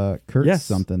Kurt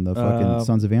something, the fucking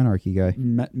Sons of Anarchy guy.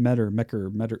 Metcher,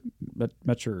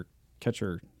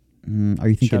 Catcher. Are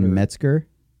you thinking Cheddar. Metzger?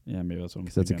 Yeah, maybe that's what I'm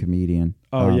Because that's a thinking. comedian.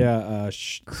 Oh yeah,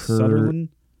 Sutherland.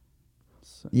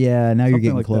 Yeah, now you're Something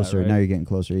getting like that, closer. right? Now you're getting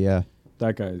closer. Yeah.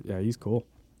 That guy, yeah, he's cool.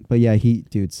 But yeah,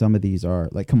 dude, some of these are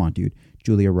like, come on, dude.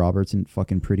 Julia Roberts in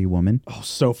fucking Pretty Woman. Oh,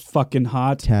 so fucking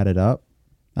hot. Tatted up.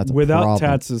 That's a Without problem.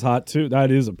 tats is hot too. That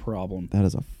is a problem. That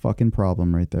is a fucking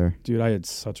problem right there. Dude, I had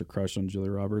such a crush on Julia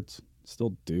Roberts.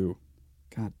 Still do.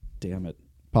 God damn it.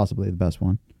 Possibly the best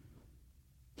one.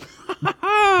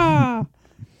 What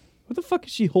the fuck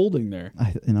is she holding there?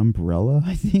 An umbrella,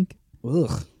 I think.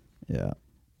 Ugh. Yeah.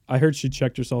 I heard she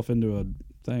checked herself into a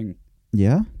thing.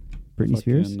 Yeah? Britney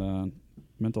Spears?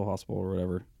 Mental hospital or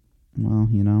whatever. Well,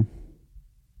 you know.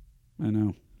 I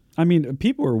know. I mean,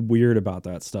 people are weird about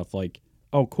that stuff. Like,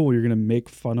 oh, cool, you're going to make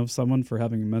fun of someone for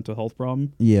having a mental health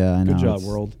problem? Yeah, I know. Good job,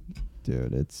 world.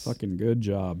 Dude, it's... Fucking good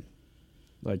job.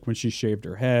 Like, when she shaved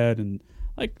her head and...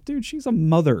 Like, dude, she's a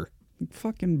mother.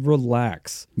 Fucking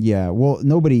relax. Yeah, well,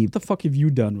 nobody... What the fuck have you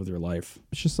done with your life?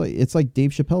 It's just like... It's like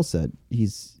Dave Chappelle said.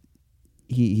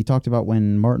 He talked about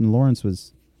when Martin Lawrence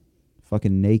was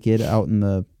fucking naked out in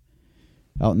the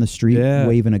street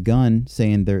waving a gun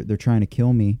saying they're trying to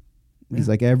kill me. Yeah. He's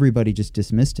like, everybody just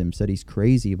dismissed him, said he's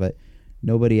crazy, but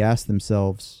nobody asked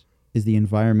themselves, is the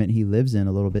environment he lives in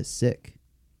a little bit sick?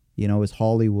 You know, is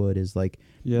Hollywood, is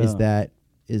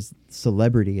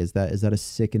celebrity, is that a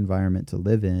sick environment to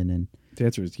live in? And the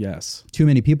answer is yes. Too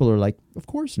many people are like, of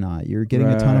course not. You're getting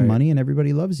a ton of money and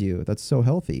everybody loves you. That's so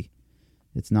healthy.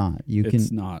 It's not.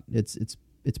 It's not. It's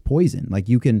poison. Like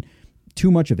you can,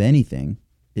 too much of anything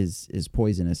is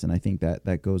poisonous, and I think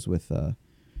that goes with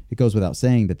it goes without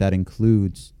saying that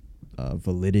includes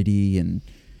validity and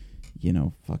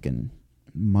fucking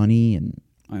money and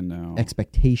I know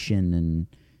expectation and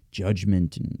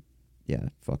judgment and yeah,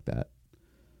 fuck that.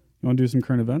 You want to do some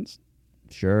current events?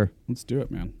 Sure. Let's do it,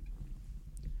 man.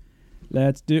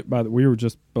 Let's do it. By the way, we were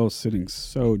just both sitting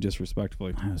so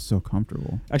disrespectfully. I was so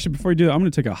comfortable. Actually, before you do that, I'm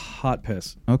going to take a hot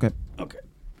piss. Okay. Okay.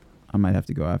 I might have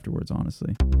to go afterwards,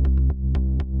 honestly.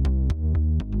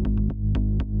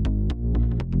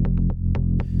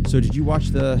 So did you watch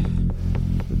the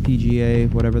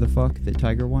PGA, whatever the fuck, that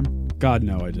Tiger won? God,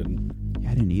 no, I didn't.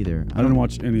 Yeah, I didn't either. I didn't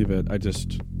watch any of it. I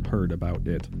just heard about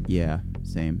it. Yeah,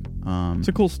 same. It's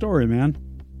a cool story, man.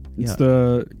 It's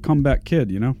the comeback kid,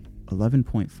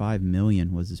 11.5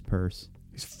 million was his purse.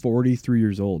 He's 43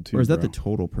 years old, too. Or is that the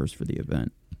total purse for the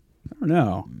event? I don't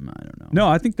know. I don't know. No,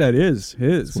 I think that is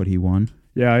his. That's what he won?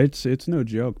 Yeah, it's no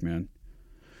joke, man.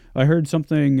 I heard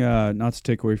something, not to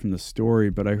take away from the story,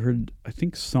 but I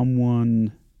think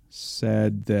someone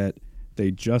said that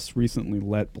they just recently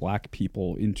let black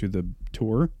people into the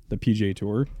tour, the PGA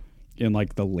Tour, in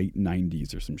like the late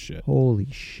 90s or some shit.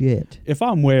 Holy shit. If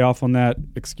I'm way off on that,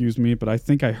 excuse me, but I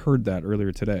think I heard that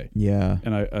earlier today. Yeah.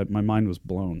 And my mind was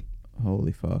blown.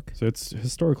 Holy fuck. So it's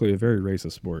historically a very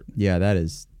racist sport. Yeah,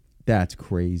 that's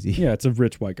crazy. Yeah, it's a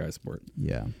rich white guy sport.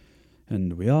 Yeah.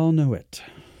 And we all know it.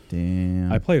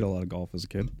 Damn. I played a lot of golf as a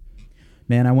kid.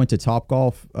 Man, I went to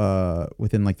Topgolf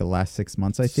within like the last 6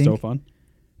 months, I think. So fun.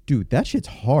 Dude, that shit's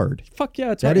hard. Fuck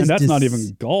yeah, it's hard. And that's not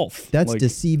even golf. That's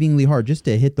deceivingly hard just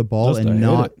to hit the ball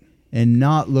and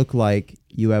not look like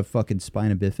you have fucking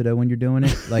spina bifida when you're doing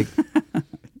it. Like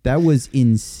that was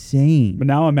insane. But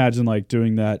now imagine like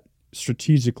doing that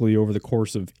strategically over the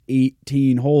course of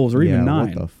 18 holes or even 9.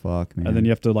 What the fuck, man? And then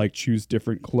you have to like choose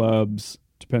different clubs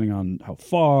depending on how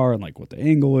far and like what the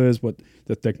angle is, what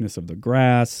the thickness of the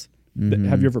grass. Mm-hmm.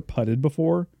 Have you ever putted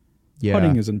before? Yeah.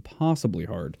 Putting is impossibly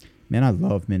hard. Man, I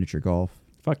love miniature golf.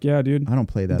 Fuck yeah, dude. I don't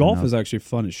play that Golf enough. is actually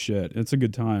fun as shit. It's a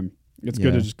good time. It's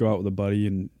good to just go out with a buddy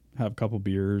and have a couple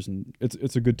beers, and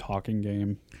it's a good talking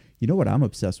game. You know what I'm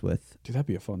obsessed with? Dude, that'd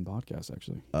be a fun podcast,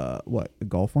 actually. What, a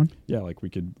golf one? Yeah, like we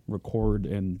could record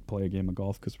and play a game of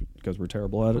golf because we're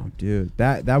terrible at it. Oh, dude,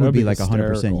 that would be like a 100%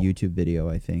 hysterical. YouTube video,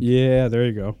 I think. Yeah, there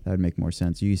you go. That would make more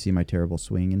sense. You see my terrible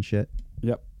swing and shit?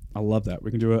 Yep. I love that.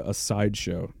 We can do a side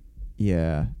show.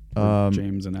 Yeah.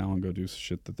 James and Alan go do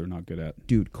shit that they're not good at.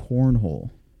 Dude,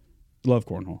 cornhole. Love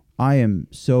cornhole. I am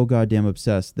so goddamn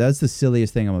obsessed. That's the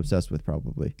silliest thing I'm obsessed with,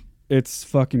 probably. It's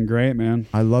fucking great, man.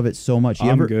 I love it so much.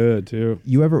 I'm good too.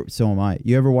 So am I.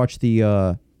 You ever watch the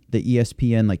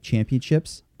ESPN like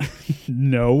championships?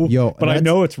 No. Yo, but I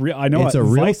know it's real. I know it's a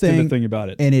real Vice did thing, a thing about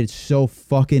it. And it's so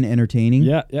fucking entertaining.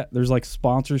 Yeah. There's like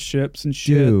sponsorships and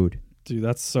shit. Dude,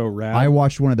 that's so rad. I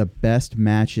watched one of the best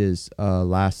matches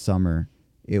last summer.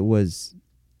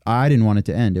 I didn't want it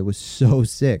to end. It was so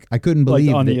sick. I couldn't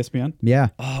believe on that, ESPN? Yeah.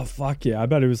 Oh, fuck yeah. I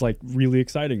bet it was like really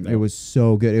exciting though. It was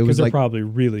so good. It was they're like probably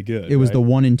really good. It was right? the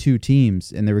 1 and 2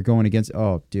 teams and they were going against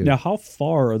dude. Now, how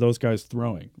far are those guys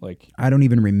throwing? Like, I don't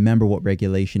even remember what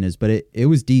regulation is, but it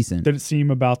was decent. did it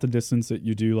seem about the distance that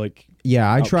you do like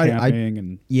Yeah, I tried camping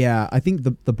and yeah, I think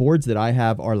the boards that I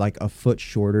have are like a foot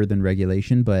shorter than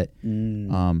regulation, but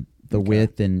the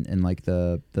width and like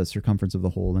the circumference of the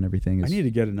hole and everything is. I need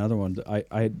to get another one.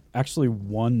 I actually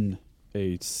won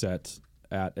a set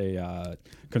at a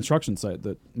construction site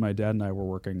that my dad and I were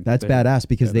working. That's badass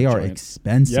because they are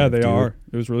expensive. Yeah, they dude. are.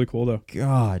 It was really cool though.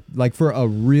 God, like for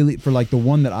like the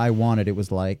one that I wanted, it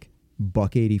was like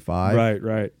 $185.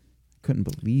 Right. Couldn't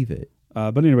believe it.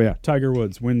 But anyway, yeah, Tiger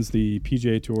Woods wins the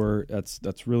PGA Tour.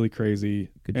 That's really crazy.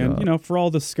 Good and job. For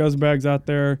all the scuzzbags out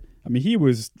there, I mean, he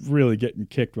was really getting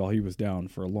kicked while he was down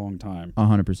for a long time.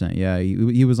 100%. Yeah,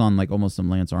 he was on like almost some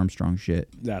Lance Armstrong shit.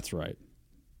 That's right.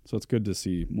 So it's good to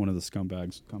see one of the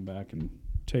scumbags come back and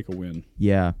take a win.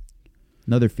 Yeah.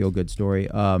 Another feel-good story.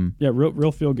 Yeah,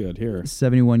 real feel good here.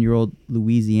 71-year-old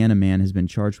Louisiana man has been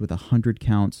charged with 100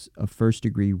 counts of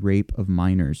first-degree rape of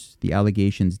minors. The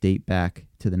allegations date back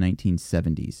to the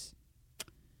 1970s.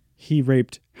 He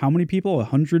raped how many people?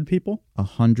 100 people?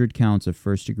 100 counts of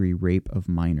first-degree rape of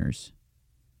minors.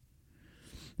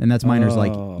 And that's minors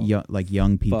like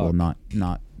young people, fuck.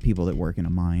 not people that work in a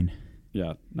mine.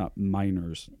 Yeah, not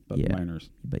minors, but minors.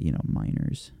 But,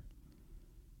 minors.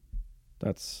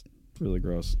 That's really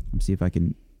gross. Let's see if I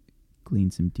can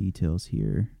glean some details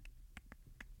here.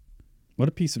 What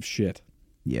a piece of shit.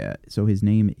 Yeah, so his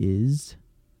name is...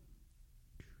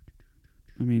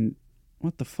 I mean,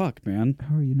 what the fuck, man?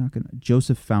 How are you not going to...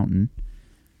 Joseph Fountain.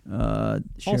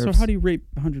 Also, how do you rape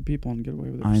 100 people and get away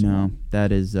with it? I know.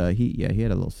 That is... he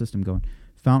had a little system going.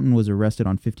 Fountain was arrested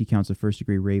on 50 counts of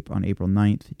first-degree rape on April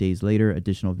 9th. Days later,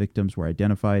 additional victims were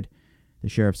identified. The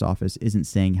sheriff's office isn't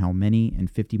saying how many, and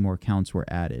 50 more counts were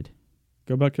added.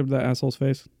 Go back up to that asshole's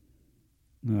face.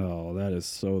 Oh, that is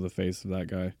so the face of that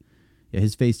guy. Yeah,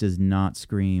 his face does not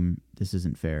scream, this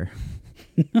isn't fair.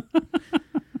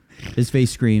 His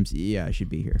face screams, yeah, I should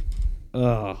be here.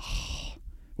 Ugh.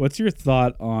 What's your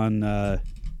thought on...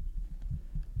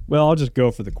 well, I'll just go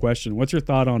for the question. What's your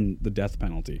thought on the death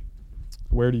penalty?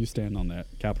 Where do you stand on that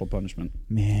capital punishment?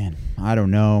 Man, I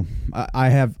don't know.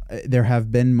 There have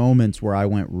been moments where I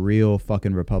went real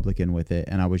fucking Republican with it,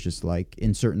 and I was just like,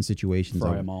 in certain situations,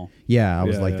 Fry them all. Yeah, I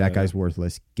was that guy's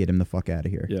worthless. Get him the fuck out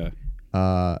of here. Yeah.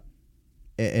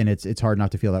 And it's hard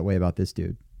not to feel that way about this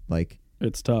dude. Like,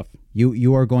 it's tough.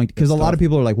 You are going to, because a lot of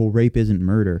people are like, well, rape isn't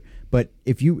murder, but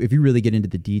if you really get into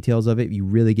the details of it, you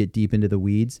really get deep into the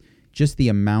weeds. Just the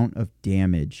amount of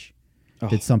damage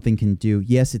that something can do.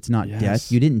 Yes, it's not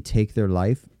death. You didn't take their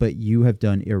life, but you have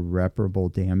done irreparable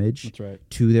damage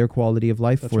to their quality of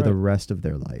life for the rest of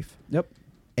their life. Yep.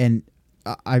 And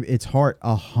it's hard.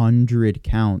 100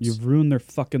 counts. You've ruined their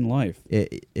fucking life.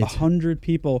 It's 100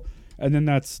 people. And then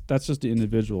that's just the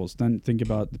individuals. Then think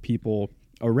about the people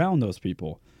around those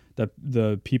people.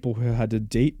 The people who had to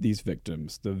date these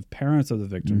victims, the parents of the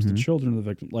victims, the children of the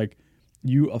victims. Like,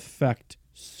 you affect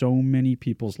so many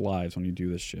people's lives when you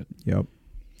do this shit. Yep.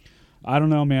 I don't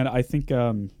know, man. I think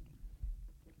there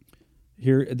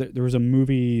was a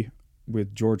movie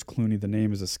with George Clooney. The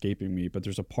name is escaping me, but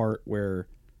there's a part where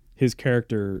his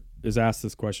character is asked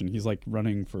this question. He's like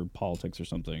running for politics or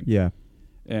something. Yeah.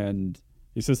 And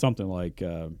he says something like,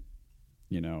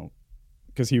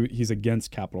 because he's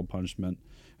against capital punishment.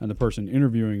 And the person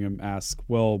interviewing him asks,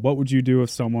 well, what would you do if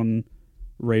someone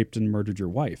raped and murdered your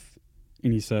wife?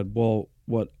 And he said, well,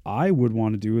 what I would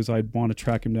want to do is I'd want to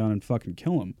track him down and fucking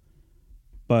kill him.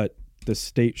 But the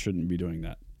state shouldn't be doing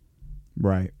that.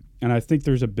 Right. And I think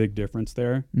there's a big difference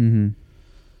there. Mm-hmm.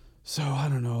 So I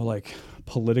don't know, like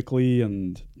politically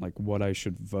and like what I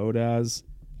should vote as,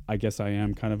 I guess I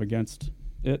am kind of against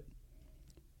it.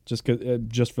 Just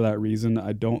for that reason,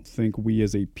 I don't think we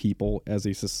as a people, as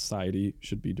a society,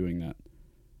 should be doing that.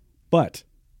 But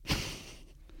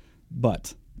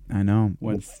I know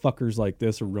when fuckers like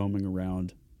this are roaming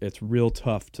around, it's real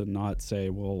tough to not say,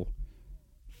 well,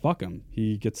 fuck him.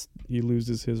 He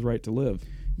loses his right to live.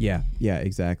 Yeah,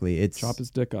 exactly. Chop his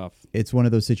dick off. It's one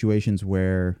of those situations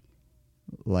where,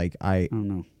 like, I don't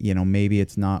know. You know, maybe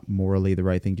it's not morally the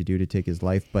right thing to do to take his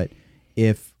life, but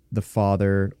if the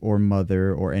father or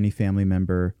mother or any family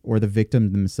member or the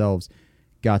victim themselves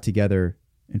got together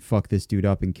and fucked this dude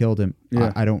up and killed him,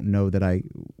 I don't know that I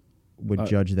would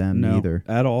judge them either.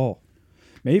 At all.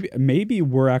 Maybe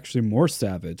we're actually more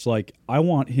savage. Like, I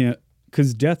want him,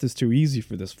 because death is too easy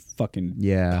for this fucking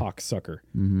cocksucker.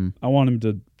 Mm-hmm. I want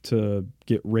him to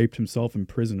get raped himself in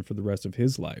prison for the rest of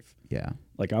his life. Yeah.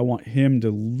 Like, I want him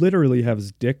to literally have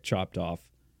his dick chopped off,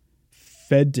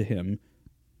 fed to him,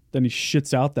 then he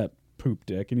shits out that poop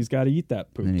dick, and he's got to eat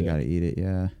that poop dick. And you got to eat it,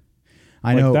 yeah.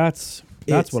 I know. That's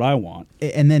what I want.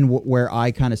 And then where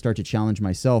I kind of start to challenge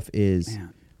myself is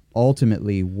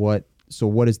ultimately what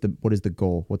is the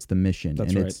goal? What's the mission?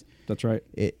 That's right. That's right.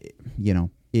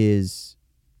 Is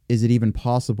it even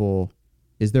possible?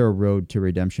 Is there a road to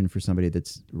redemption for somebody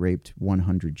that's raped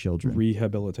 100 children?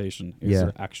 Rehabilitation. Is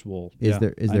there actual? Is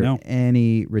there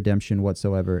any redemption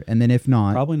whatsoever? And then if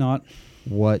not, probably not.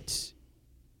 What?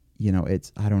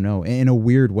 It's, I don't know. In a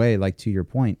weird way, like to your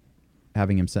point,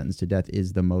 having him sentenced to death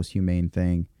is the most humane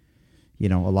thing. A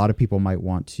lot of people might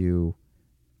want to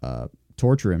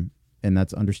torture him, and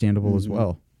that's understandable as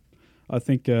well. I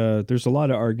think there's a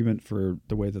lot of argument for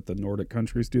the way that the Nordic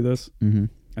countries do this. Mm-hmm.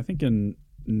 I think in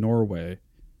Norway,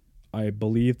 I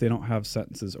believe they don't have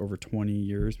sentences over 20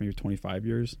 years, maybe 25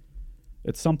 years.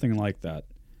 It's something like that.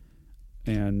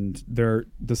 And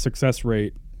the success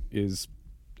rate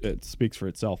it speaks for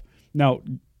itself. Now,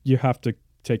 you have to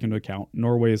take into account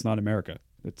Norway is not America.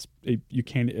 It's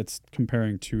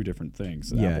comparing two different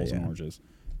things, apples and oranges.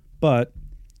 But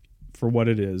for what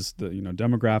it is,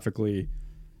 demographically,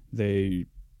 they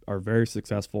are very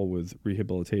successful with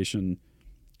rehabilitation.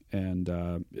 And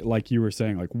like you were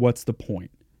saying, like, what's the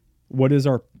point?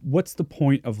 What's the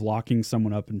point of locking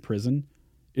someone up in prison?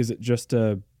 Is it just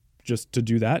to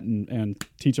do that and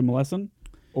teach them a lesson?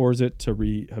 Or is it to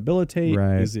rehabilitate?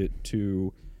 Right. Is it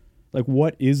to, like,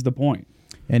 what is the point?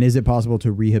 And is it possible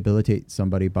to rehabilitate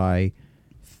somebody by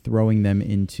throwing them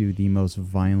into the most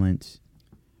violent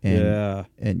and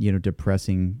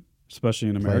depressing, especially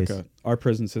in place? America? Our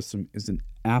prison system is an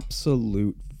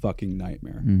absolute fucking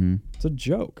nightmare. Mm-hmm. It's a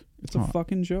joke. It's a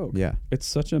fucking joke. Yeah. It's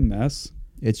such a mess.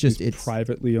 It's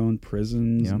privately owned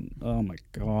prisons. Yep. And, oh my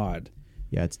God.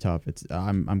 Yeah, it's tough.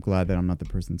 I'm glad that I'm not the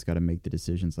person that's got to make the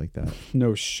decisions like that.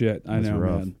 No shit. I know,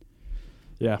 rough. man.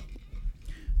 Yeah.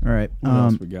 All right. What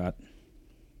else we got?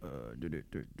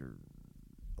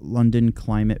 London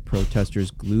climate protesters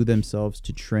glue themselves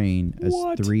to train as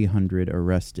 300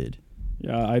 arrested.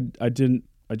 Yeah, I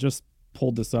just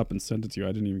pulled this up and sent it to you.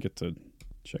 I didn't even get to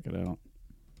check it out.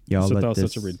 Yeah, that was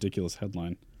such a ridiculous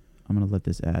headline. I'm going to let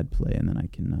this ad play and then I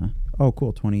can... oh,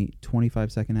 cool.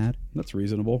 25-second ad. That's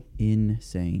reasonable.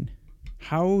 Insane.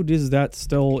 How does that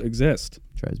still exist?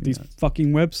 Drives me These nuts.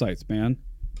 fucking websites, man.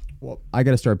 Well, I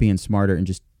got to start being smarter and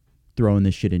just throwing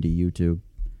this shit into YouTube.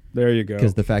 There you go.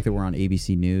 Because the fact that we're on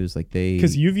ABC News, like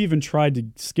because you've even tried to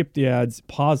skip the ads,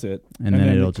 pause it, and then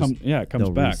it'll it comes back.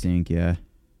 Resync, yeah.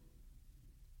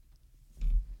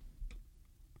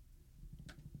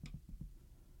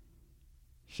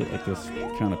 Shit like this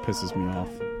kind of pisses me off.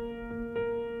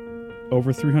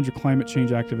 Over 300 climate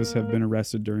change activists have been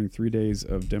arrested during 3 days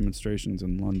of demonstrations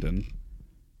in London.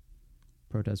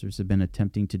 Protesters have been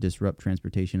attempting to disrupt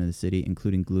transportation in the city,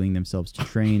 including gluing themselves to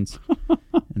trains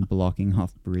and blocking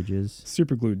off bridges.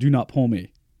 Super glue. Do not pull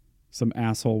me. Some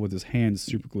asshole with his hands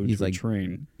super glued to a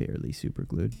train. Barely super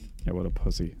glued. Yeah, what a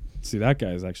pussy. See, that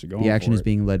guy is actually going for it. The action is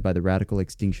being led by the Radical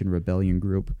Extinction Rebellion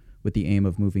group with the aim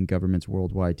of moving governments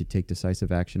worldwide to take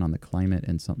decisive action on the climate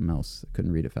and something else. I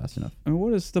couldn't read it fast enough. And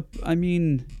what is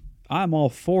I'm all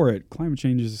for it. Climate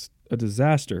change is a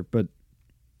disaster, but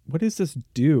what does this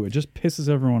do? It just pisses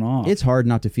everyone off. It's hard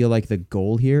not to feel like the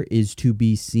goal here is to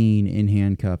be seen in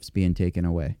handcuffs being taken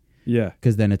away. Yeah.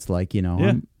 Because then it's like,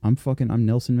 I'm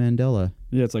Nelson Mandela.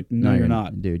 Yeah, it's like, no, you're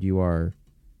not. Dude, you are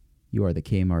the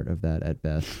Kmart of that at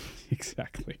best.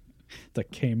 Exactly. The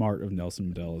Kmart of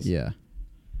Nelson Mandela's. Yeah.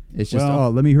 It's just,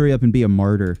 let me hurry up and be a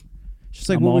martyr. It's just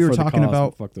like what we were talking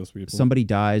about. Fuck those people. Somebody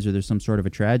dies or there's some sort of a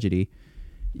tragedy.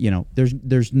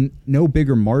 There's no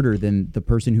bigger martyr than the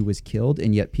person who was killed,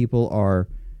 and yet people are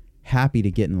happy to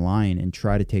get in line and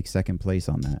try to take second place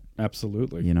on that.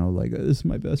 Absolutely. Like, this is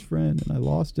my best friend and I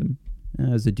lost him.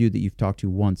 As a dude that you've talked to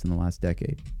once in the last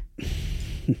decade.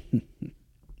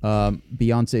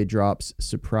 Beyonce drops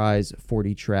surprise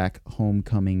 40-track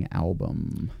Homecoming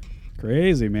album.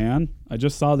 Crazy, man. I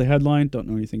just saw the headline. Don't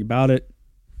know anything about it.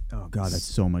 Oh, God, that's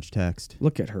so much text.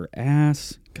 Look at her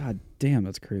ass. God damn,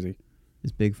 that's crazy.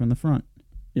 It's big from the front.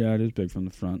 Yeah, it is big from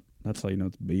the front. That's how you know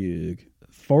it's big.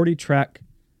 40-track,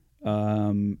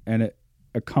 and it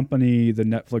accompanied the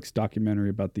Netflix documentary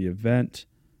about the event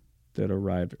that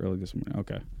arrived early this morning.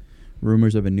 Okay.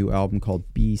 Rumors of a new album called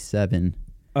B7.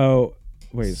 Oh,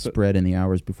 wait. Spread in the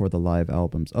hours before the live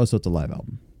albums. Oh, so it's a live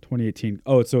album. 2018.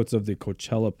 Oh, so it's of the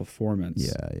Coachella performance.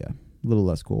 Yeah. A little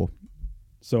less cool.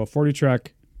 So a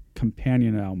 40-track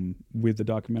companion album with the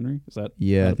documentary? Is that?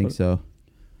 Yeah, I think so.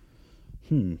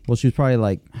 Well, she was probably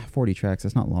like 40 tracks.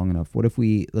 That's not long enough. What if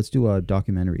let's do a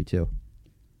documentary too?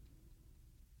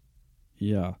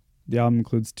 Yeah. The album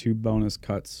includes 2 bonus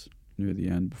cuts near the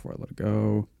end before I let it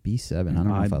go. B7. I don't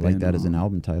know if I like that as an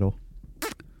album title. A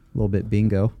little bit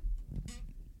bingo.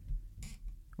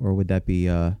 Or would that be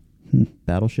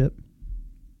Battleship?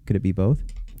 Could it be both?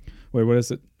 Wait, what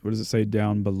is it? What does it say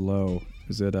down below?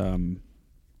 Is it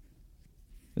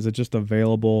just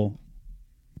available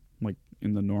like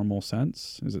in the normal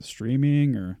sense? Is it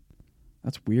streaming or?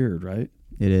 That's weird, right?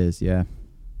 It is, yeah.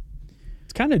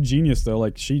 It's kind of genius though.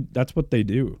 Like that's what they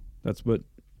do. That's what.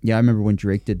 Yeah, I remember when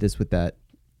Drake did this with that.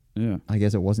 Yeah. I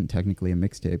guess it wasn't technically a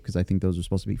mixtape because I think those were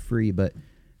supposed to be free, but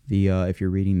the if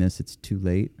you're reading this, it's too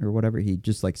late or whatever. He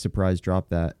just like surprise dropped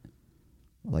that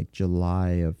like July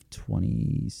of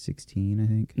 2016, I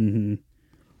think. Mm-hmm.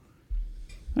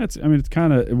 It's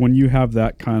kind of when you have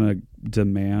that kind of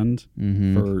demand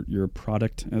for your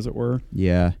product, as it were.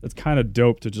 Yeah. It's kind of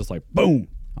dope to just like, boom,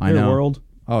 I know. World.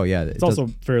 Oh, yeah. It's also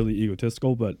fairly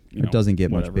egotistical, but it doesn't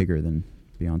get much bigger than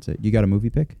Beyonce. You got a movie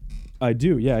pick? I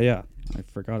do. Yeah. I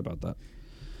forgot about that.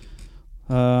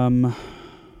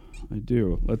 I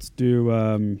do. Let's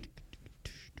do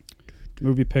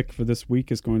movie pick for this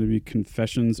week is going to be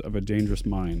Confessions of a Dangerous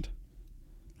Mind.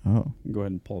 Oh. Go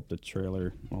ahead and pull up the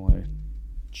trailer while I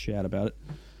chat about it.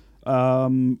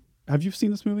 Have you seen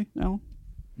this movie, Alan?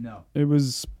 No. It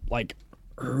was like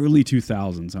early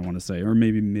 2000s, I want to say, or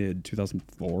maybe mid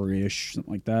 2004-ish,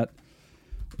 something like that.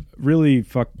 Really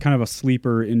kind of a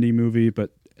sleeper indie movie,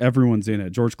 but everyone's in it.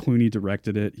 George Clooney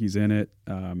directed it. He's in it.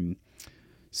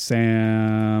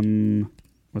 Sam,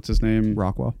 what's his name?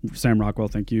 Rockwell. Sam Rockwell,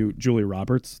 thank you. Julia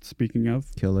Roberts, speaking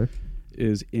of. Killer.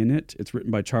 Is in it. It's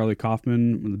written by Charlie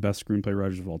Kaufman, one of the best screenplay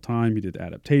writers of all time. He did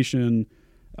Adaptation,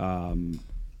 Being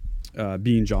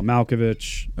John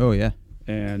Malkovich. Oh, yeah.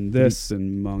 And this,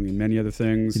 and among many other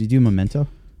things. Did he do Memento?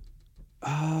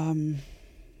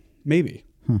 Maybe.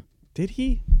 Huh. Did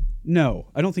he? No,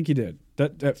 I don't think he did.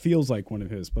 That feels like one of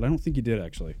his, but I don't think he did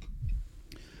actually.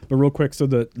 But real quick, so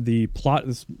the plot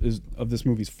of this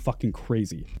movie is fucking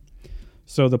crazy.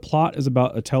 So the plot is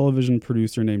about a television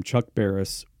producer named Chuck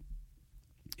Barris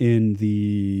in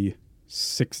the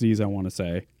 60s, I want to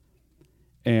say.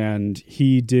 And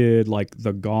he did like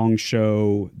The Gong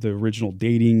Show, the original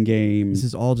Dating Game. This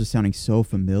is all just sounding so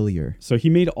familiar. So he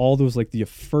made all those like the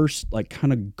first like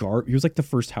kind of he was like the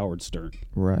first Howard Stern.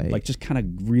 Right. Like just kind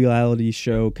of reality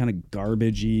show, kind of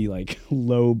garbagey, like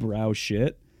lowbrow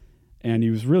shit. And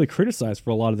he was really criticized for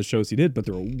a lot of the shows he did, but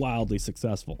they were wildly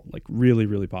successful, like really,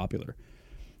 really popular.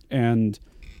 And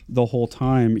the whole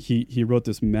time he wrote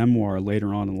this memoir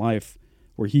later on in life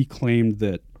where he claimed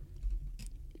that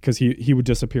because he would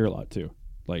disappear a lot too.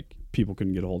 Like people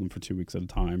couldn't get a hold of him for 2 weeks at a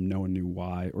time. No one knew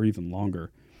why, or even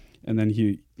longer. And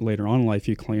then later on in life,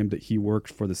 he claimed that he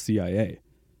worked for the CIA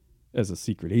as a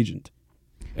secret agent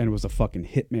and was a fucking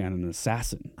hitman and an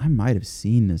assassin. I might have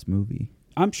seen this movie.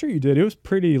 I'm sure you did. It was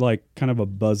pretty like kind of a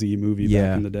buzzy movie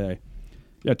back in the day.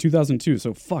 Yeah, 2002.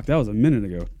 So fuck, that was a minute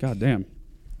ago. God damn.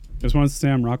 It was one of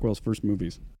Sam Rockwell's first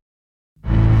movies.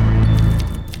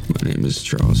 My name is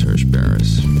Charles Hirsch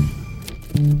Barris.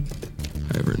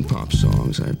 I've written pop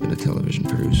songs. I've been a television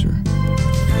producer.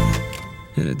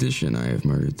 In addition, I have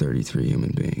murdered 33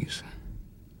 human beings.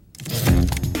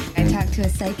 I talked to a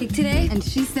psychic today, and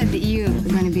she said that you are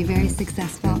going to be very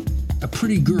successful. A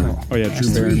pretty girl. Oh, yeah, Drew asks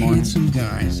Barrymore. 3 handsome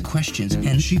guys questions,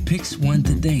 and she picks one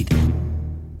to date.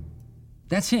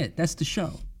 That's it. That's the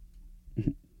show.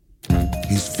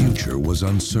 His future was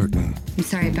uncertain. I'm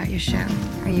sorry about your show.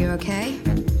 Are you okay?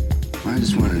 I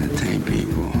just want to entertain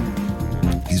people.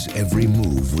 His every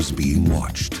move was being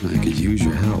watched. I could use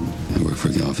your help. I work for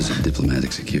the Office of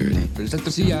Diplomatic Security. Is that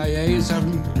the CIA or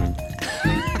something?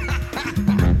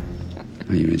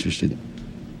 Are you interested?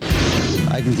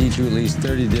 I can teach you at least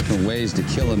 30 different ways to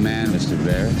kill a man, Mr.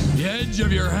 Barris. The edge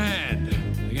of your hand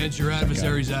against your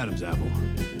adversary's Adam's apple.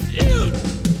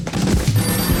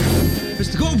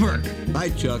 Mr. Goldberg. Hi,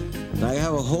 Chuck. I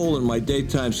have a hole in my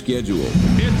daytime schedule.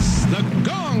 It's The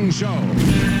Gong Show.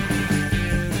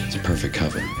 It's a perfect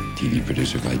cover. TV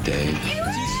producer by day,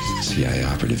 CIA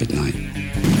operative at night.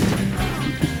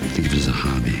 Think of it as a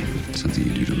hobby, something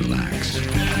you do to relax.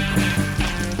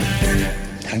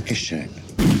 Dankeschön.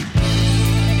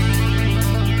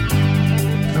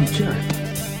 I'm Chuck.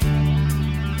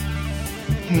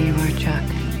 Here you are, Chuck.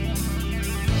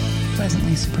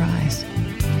 Pleasantly surprised.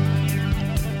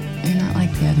 You're not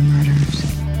like the other murderers.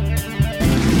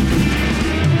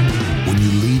 When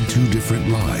you lead two different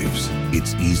lives,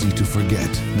 it's easy to forget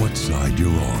what side you're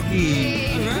on.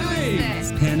 All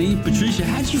right. Penny, Patricia,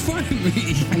 how'd you find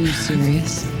me? Are you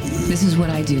serious? This is what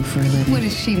I do for a living. What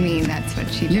does she mean that's what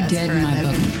she You're does dead for in a my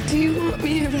living? book. Do you want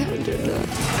me around or not?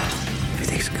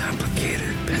 Everything's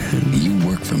complicated, Ben. You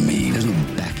work for me. There's no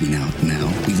backing out now.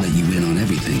 We let you in on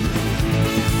everything.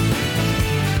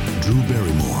 Drew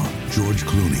Barrymore, George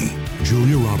Clooney,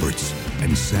 Julia Roberts,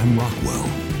 and Sam Rockwell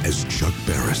as Chuck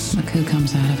Barris. Look who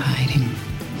comes out of hiding.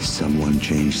 Someone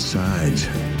changed sides.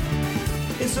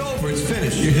 It's over. It's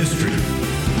finished. Your history.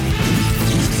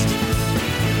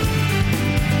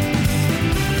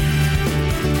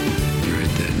 You're a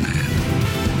dead man.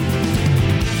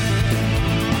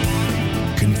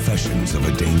 Confessions of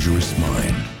a Dangerous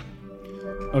Mind.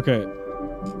 Okay,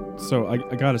 so I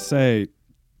gotta say,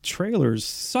 trailers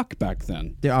suck back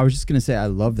then. Yeah, I was just gonna say I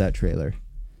love that trailer.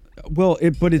 Well,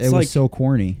 but it's it like was so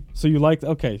corny. So you like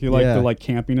the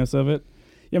campiness of it.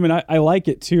 Yeah, I mean, I like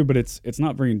it too, but it's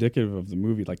not very indicative of the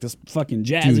movie. Like this fucking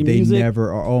jazzy Dude, they music.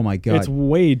 never are. Oh my god, it's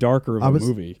way darker of a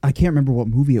movie. I can't remember what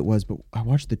movie it was, but I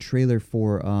watched the trailer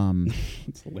for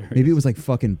It's hilarious. maybe it was like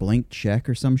fucking Blank Check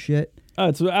or some shit. Oh,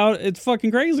 it's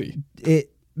fucking crazy.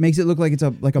 It makes it look like it's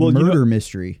a murder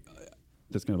mystery.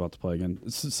 That's about to play again.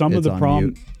 Some of the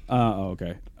problem.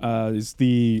 Okay. Is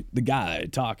the guy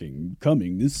talking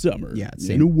coming this summer? Yeah,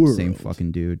 in a world. same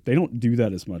fucking dude. They don't do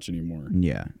that as much anymore.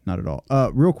 Yeah, not at all.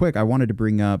 Real quick, I wanted to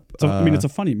bring up. I mean, it's a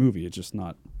funny movie. It's just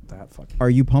not that fucking. Are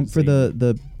you pumped for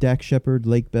the Dax Shepard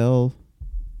Lake Bell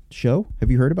show? Have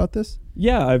you heard about this?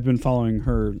 Yeah, I've been following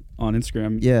her on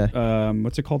Instagram. Yeah.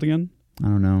 What's it called again? I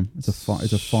don't know. It's a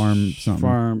farm something.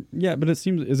 Farm. Yeah, but it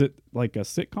seems. Is it like a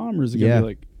sitcom or is it gonna be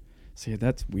like? See,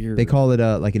 that's weird. They call it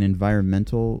like an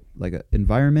environmental, like an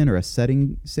environment or a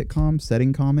setting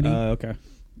comedy. Okay.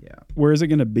 Yeah. Where is it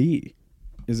going to be?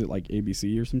 Is it like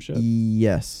ABC or some shit?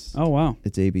 Yes. Oh, wow.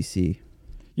 It's ABC.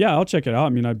 Yeah, I'll check it out. I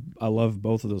mean, I love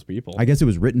both of those people. I guess it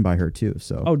was written by her too.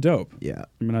 So. Oh, dope. Yeah.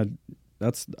 I mean,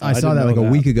 I saw that like a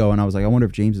week ago, and I was like, I wonder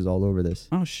if James is all over this.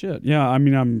 Oh shit. Yeah. I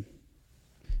mean,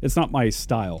 it's not my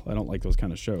style. I don't like those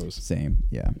kind of shows. Same.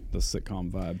 Yeah. The sitcom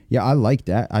vibe. Yeah, I like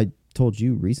that. I told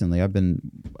you recently I've been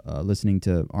listening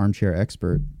to Armchair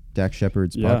Expert, Dax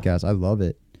Shepard's podcast. I love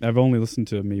it. I've only listened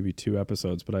to maybe 2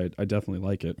 episodes, but I definitely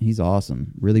like it. He's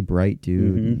awesome. Really bright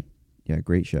dude. Mm-hmm. Yeah,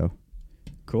 great show.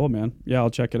 Cool, man. Yeah, I'll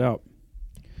check it out.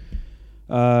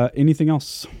 Anything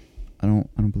else? I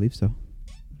don't believe so.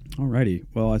 Alrighty.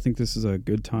 Well, I think this is a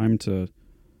good time to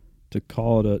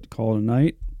call it a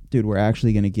night. Dude, we're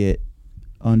actually gonna get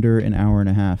under an hour and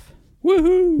a half.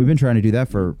 Woohoo! We've been trying to do that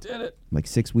for Did it. like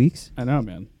 6 weeks. I know,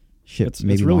 man. Shit, it's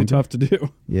maybe really longer. tough to do.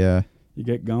 Yeah. You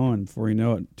get going before you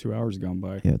know it. 2 hours gone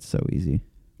by. Yeah, it's so easy.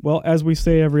 Well, as we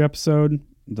say every episode,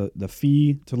 the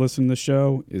fee to listen to the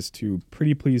show is to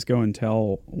pretty please go and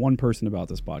tell one person about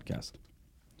this podcast.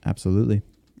 Absolutely.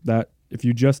 That if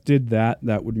you just did that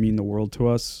would mean the world to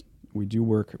us. We do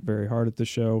work very hard at the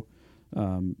show,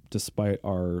 despite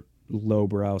our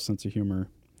lowbrow sense of humor.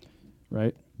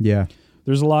 Right? Yeah.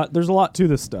 There's a lot to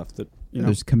this stuff that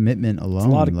there's commitment alone. It's a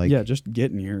lot of, just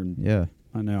getting here. And, yeah.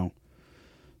 I know.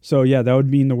 So yeah, that would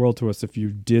mean the world to us if you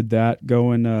did that.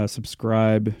 Go and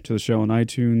subscribe to the show on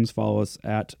iTunes. Follow us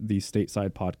at the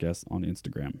Stateside Podcast on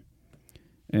Instagram.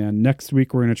 And next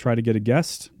week we're going to try to get a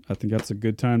guest. I think that's a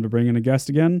good time to bring in a guest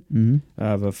again. Mm-hmm. I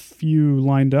have a few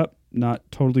lined up.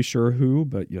 Not totally sure who,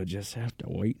 but you'll just have to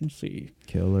wait and see.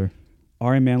 Killer. All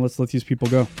right, man. Let's let these people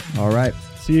go. All right.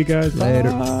 See you guys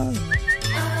later. Bye.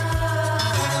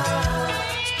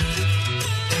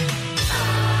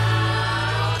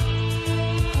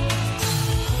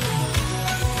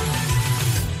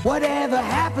 Whatever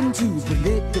happened to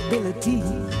predictability?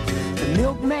 The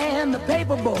milkman, the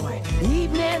paperboy,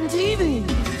 evening TV.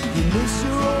 You miss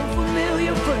your old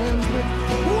familiar friends, but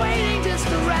waiting just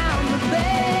around the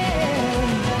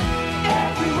bend.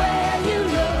 Everywhere you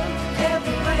look,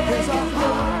 there's a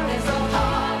heart,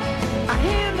 a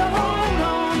hand to hold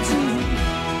on to.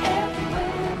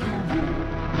 Everywhere you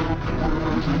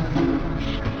look,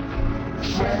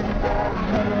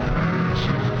 somebody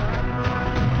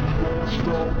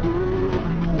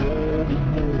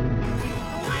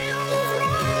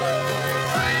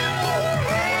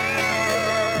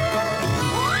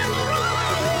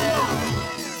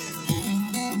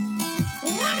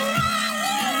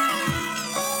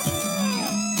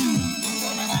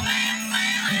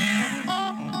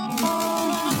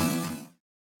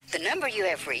number you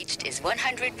have reached is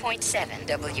 100.7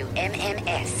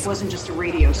 WMMS. It wasn't just a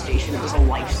radio station, it was a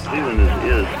lifestyle. Cleveland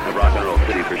is a rock and roll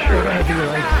city for sure.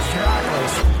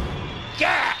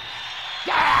 Get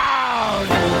down!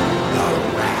 The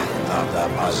Wrath of the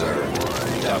Buzzard.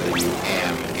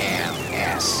 WMMS.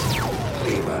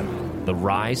 Cleveland. The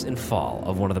rise and fall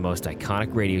of one of the most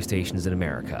iconic radio stations in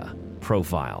America.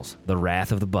 Profiles, The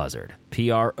Wrath of the Buzzard,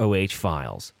 PROH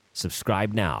Files.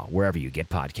 Subscribe now wherever you get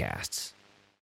podcasts.